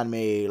cheating on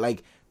me.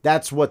 Like,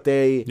 that's what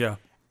they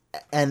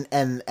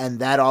and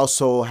that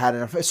also had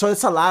an effect. So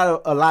it's a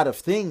lot of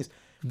things.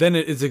 Then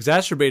it's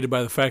exacerbated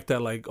by the fact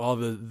that like all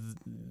the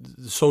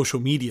social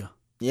media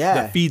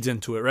that feeds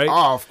into it, right?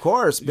 Oh, of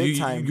course, big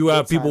time. You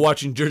have people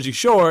watching Jersey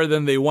Shore,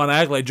 then they want to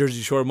act like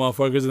Jersey Shore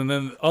motherfuckers, and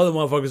then other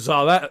motherfuckers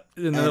saw that,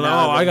 and they're like,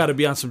 oh, I got to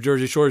be on some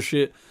Jersey Shore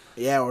shit.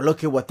 Yeah, or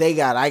look at what they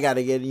got. I got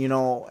to get,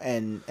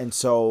 and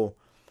so,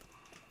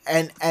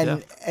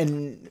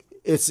 and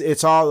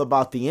it's all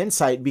about the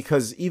insight,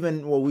 because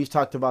even, well, we've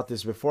talked about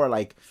this before,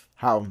 like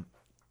how,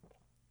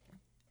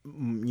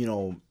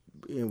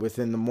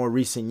 within the more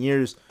recent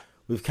years,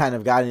 we've kind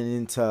of gotten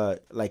into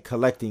like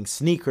collecting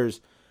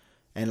sneakers,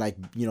 and like,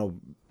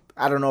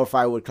 I don't know if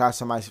I would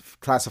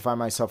classify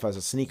myself as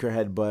a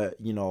sneakerhead, but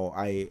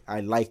I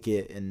like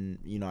it, and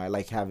I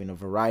like having a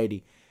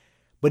variety.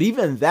 But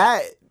even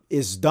that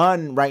is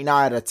done right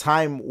now at a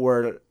time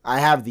where I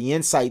have the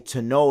insight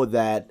to know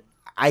that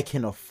I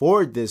can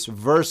afford this,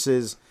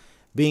 versus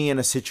being in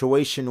a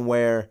situation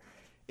where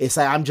it's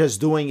like I'm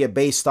just doing it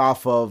based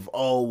off of,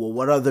 oh, well,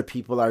 what other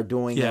people are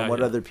doing and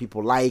what other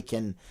people like,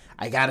 and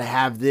I gotta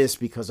have this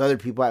because other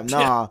people have.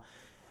 Nah,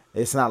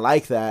 it's not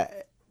like that.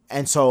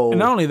 And so, and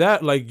not only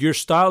that, like, your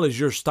style is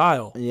your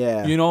style.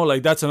 Yeah,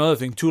 like, that's another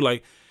thing too.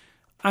 Like,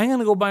 I ain't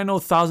gonna go buy no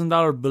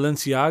 $1,000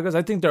 Balenciagas.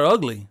 I think they're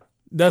ugly.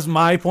 That's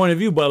my point of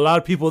view. But a lot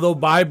of people, they'll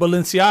buy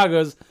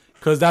Balenciagas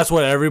because that's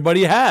what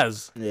everybody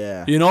has.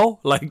 Yeah.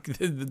 Like,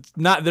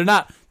 they're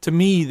not, to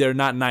me, they're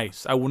not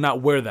nice. I would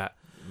not wear that.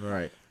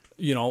 Right.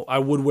 I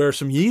would wear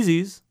some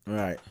Yeezys.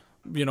 Right.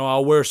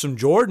 I'll wear some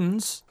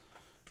Jordans.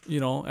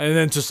 And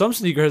then to some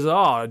sneakerheads,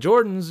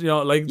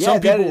 Jordans, like,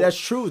 some people. That's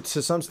true.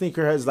 To some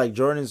sneakerheads, like,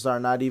 Jordans are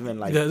not even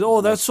like.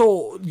 That's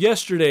so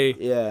yesterday.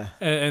 Yeah.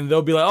 And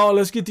they'll be like, oh,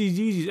 let's get these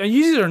Yeezys. And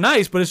Yeezys are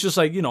nice, but it's just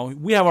like,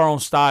 we have our own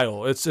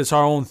style. It's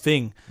our own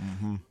thing.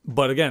 Mm-hmm.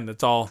 But again,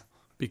 it's all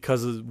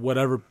because of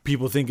whatever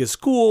people think is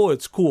cool.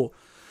 It's cool.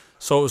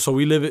 So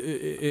we live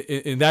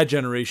in that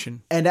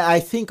generation. And I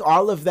think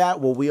all of that,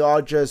 what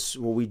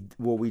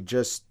we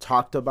just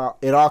talked about,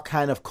 it all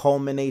kind of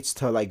culminates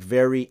to like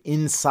very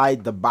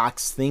inside the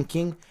box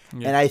thinking.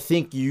 Yeah. And I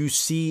think you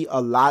see a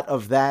lot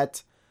of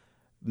that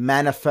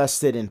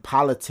manifested in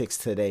politics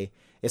today.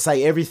 It's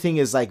like everything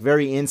is like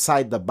very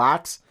inside the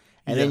box,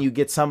 And then you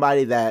get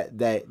somebody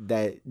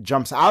that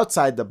jumps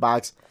outside the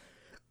box,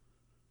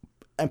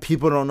 and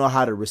people don't know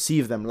how to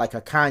receive them, like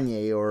a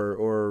Kanye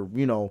or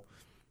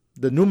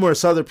the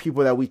numerous other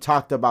people that we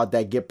talked about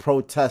that get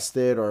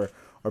protested or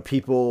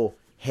people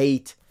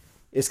hate.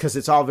 It's because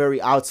it's all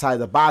very outside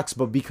the box,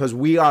 but because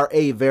we are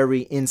a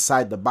very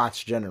inside the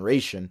box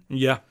generation.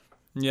 Yeah.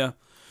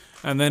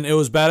 And then it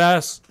was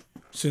badass,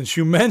 since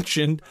you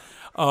mentioned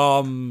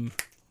World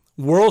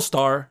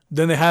Star.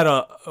 Then they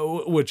had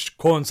which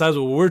coincides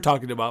with what we're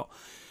talking about.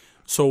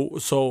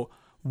 So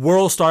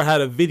World Star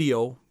had a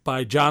video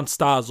by John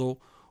Stossel,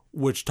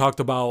 which talked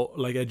about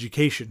like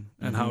education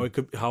and how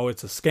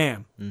it's a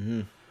scam.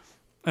 Mm-hmm.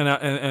 And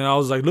I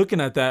was like looking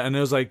at that, and it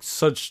was like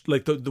such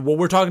like the what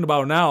we're talking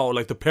about now,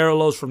 like the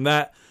parallels from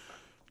that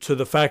to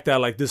the fact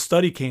that like this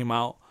study came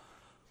out.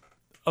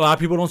 A lot of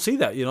people don't see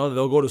that,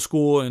 they'll go to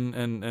school and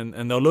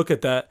they'll look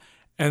at that,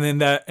 and in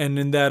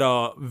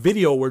that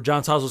video where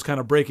John Sossel's kind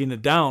of breaking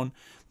it down,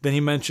 then he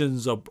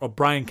mentions a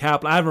Brian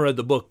Kaplan. I haven't read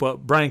the book,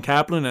 but Brian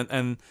Kaplan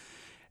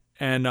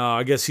and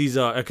I guess he's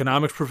an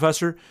economics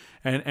professor,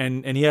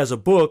 and he has a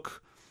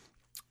book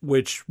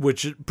which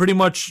pretty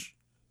much.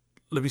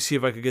 Let me see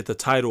if I could get the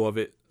title of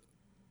it.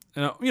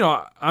 And,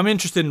 I'm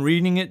interested in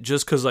reading it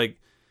just because, like,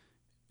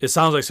 it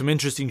sounds like some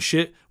interesting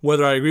shit,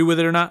 whether I agree with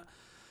it or not.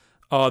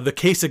 The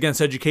Case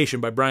Against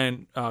Education by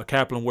Brian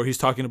Kaplan, where he's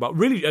talking about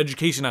really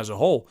education as a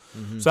whole.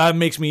 Mm-hmm. So that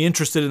makes me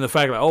interested in the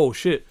fact, like, oh,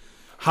 shit,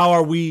 how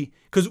are we...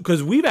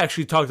 Because we've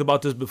actually talked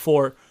about this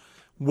before,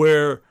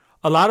 where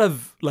a lot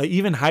of, like,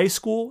 even high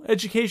school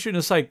education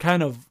is, like,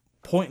 kind of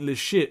pointless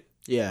shit.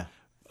 Yeah.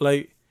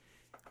 Like,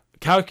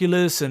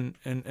 calculus and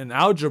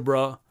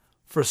algebra...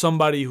 For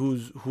somebody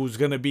who's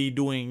gonna be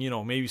doing,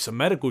 maybe some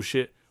medical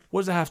shit,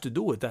 what does that have to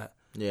do with that?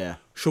 Yeah.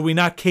 Should we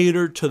not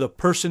cater to the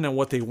person and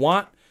what they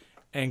want,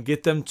 and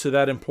get them to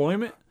that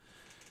employment?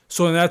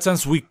 So in that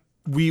sense,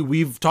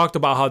 we've talked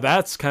about how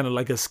that's kind of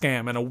like a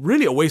scam and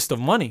really a waste of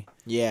money.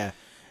 Yeah,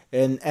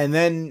 and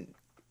then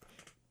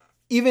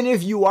even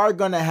if you are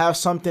gonna have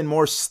something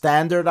more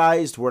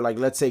standardized, where like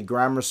let's say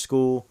grammar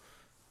school,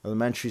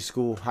 elementary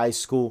school, high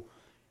school,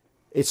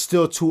 it's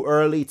still too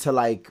early to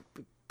like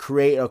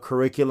create a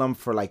curriculum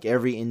for like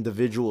every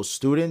individual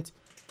student.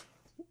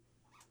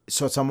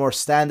 So it's a more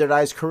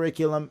standardized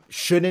curriculum.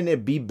 Shouldn't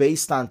it be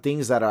based on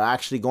things that are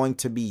actually going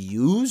to be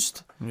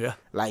used? Yeah.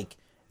 Like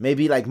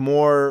maybe like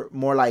more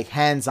like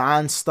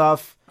hands-on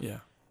stuff. Yeah.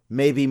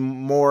 Maybe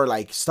more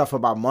like stuff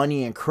about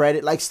money and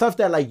credit, like stuff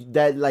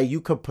that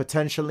you could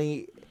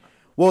potentially,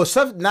 well,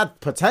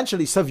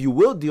 stuff you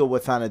will deal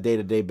with on a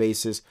day-to-day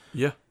basis.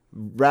 Yeah.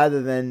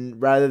 Rather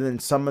than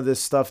some of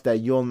this stuff that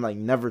you'll like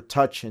never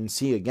touch and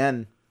see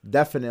again.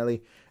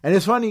 Definitely. And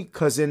it's funny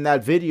because in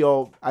that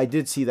video, I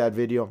did see that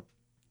video.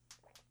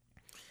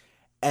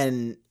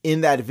 And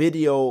in that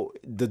video,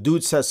 the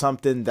dude says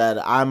something that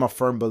I'm a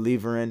firm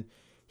believer in.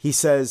 He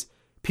says,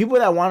 people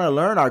that want to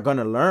learn are going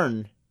to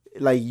learn.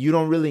 Like, you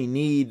don't really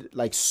need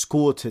like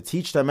school to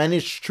teach them. And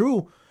it's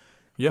true.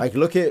 Yeah. Like,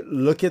 look at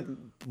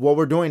what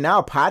we're doing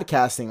now,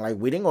 podcasting. Like,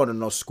 we didn't go to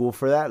no school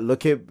for that.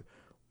 Look at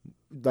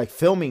like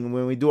filming,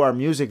 when we do our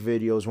music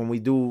videos, when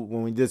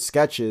we did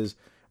sketches,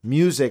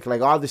 music,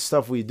 like all this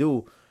stuff we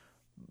do,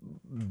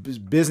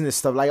 business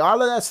stuff, like all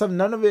of that stuff,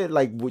 none of it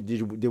like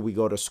did we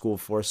go to school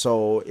for.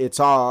 So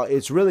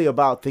it's really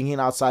about thinking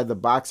outside the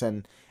box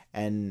and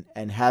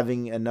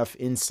having enough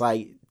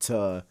insight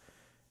to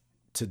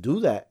do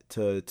that,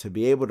 to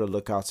be able to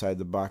look outside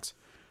the box.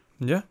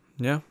 Yeah.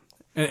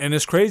 And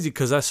it's crazy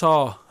because I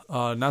saw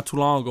not too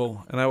long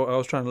ago, and I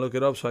was trying to look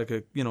it up so I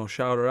could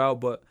shout her out,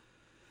 but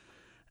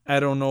I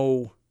don't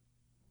know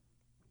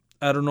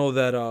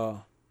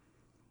that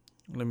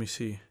let me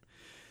see.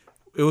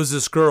 It was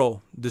this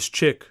girl, this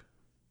chick.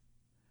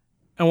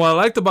 And what I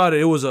liked about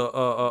it was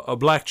a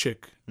black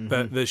chick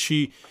that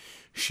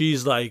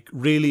she's like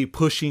really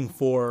pushing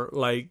for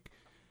like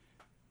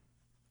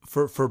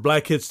for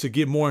black kids to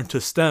get more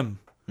into STEM.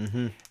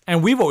 Mm-hmm.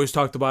 And we've always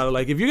talked about it,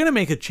 like if you're gonna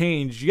make a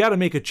change, you gotta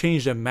make a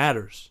change that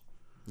matters.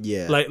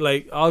 Yeah.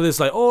 Like all this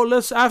like, oh,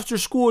 let's after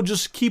school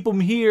just keep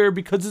them here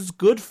because it's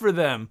good for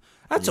them.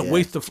 That's a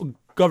waste of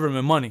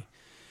government money.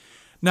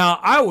 Now,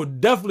 I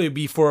would definitely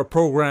be for a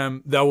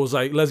program that was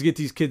like, let's get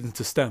these kids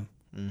into STEM.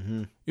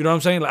 Mm-hmm. You know what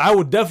I'm saying? Like, I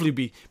would definitely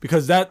be,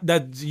 because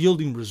that's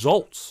yielding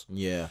results.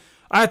 Yeah.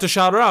 I had to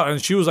shout her out,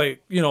 and she was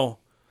like,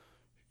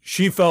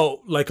 she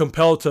felt like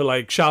compelled to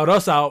like shout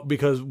us out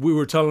because we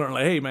were telling her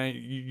like, hey man,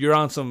 you're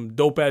on some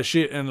dope ass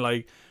shit, and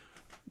like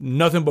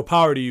nothing but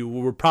power to you.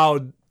 We're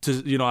proud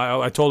to,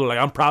 I told her like,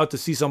 I'm proud to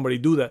see somebody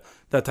do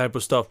that type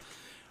of stuff.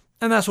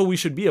 And that's what we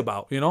should be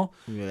about, Yeah.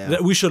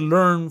 That we should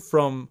learn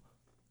from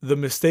the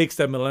mistakes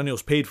that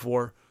millennials paid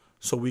for,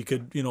 so we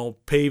could,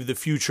 pave the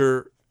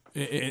future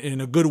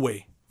in a good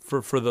way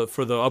for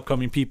the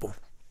upcoming people.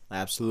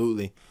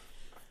 Absolutely.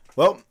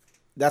 Well,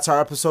 that's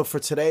our episode for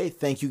today.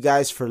 Thank you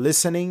guys for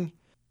listening.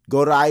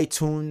 Go to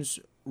iTunes,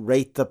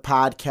 rate the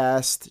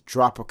podcast,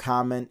 drop a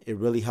comment. It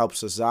really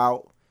helps us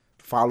out.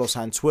 Follow us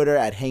on Twitter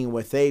at Hanging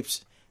With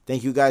Apes.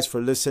 Thank you guys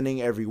for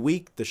listening every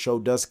week. The show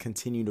does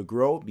continue to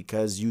grow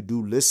because you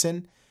do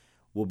listen.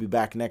 We'll be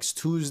back next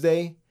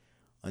Tuesday.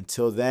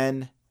 Until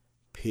then,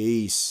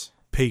 peace.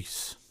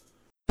 Peace.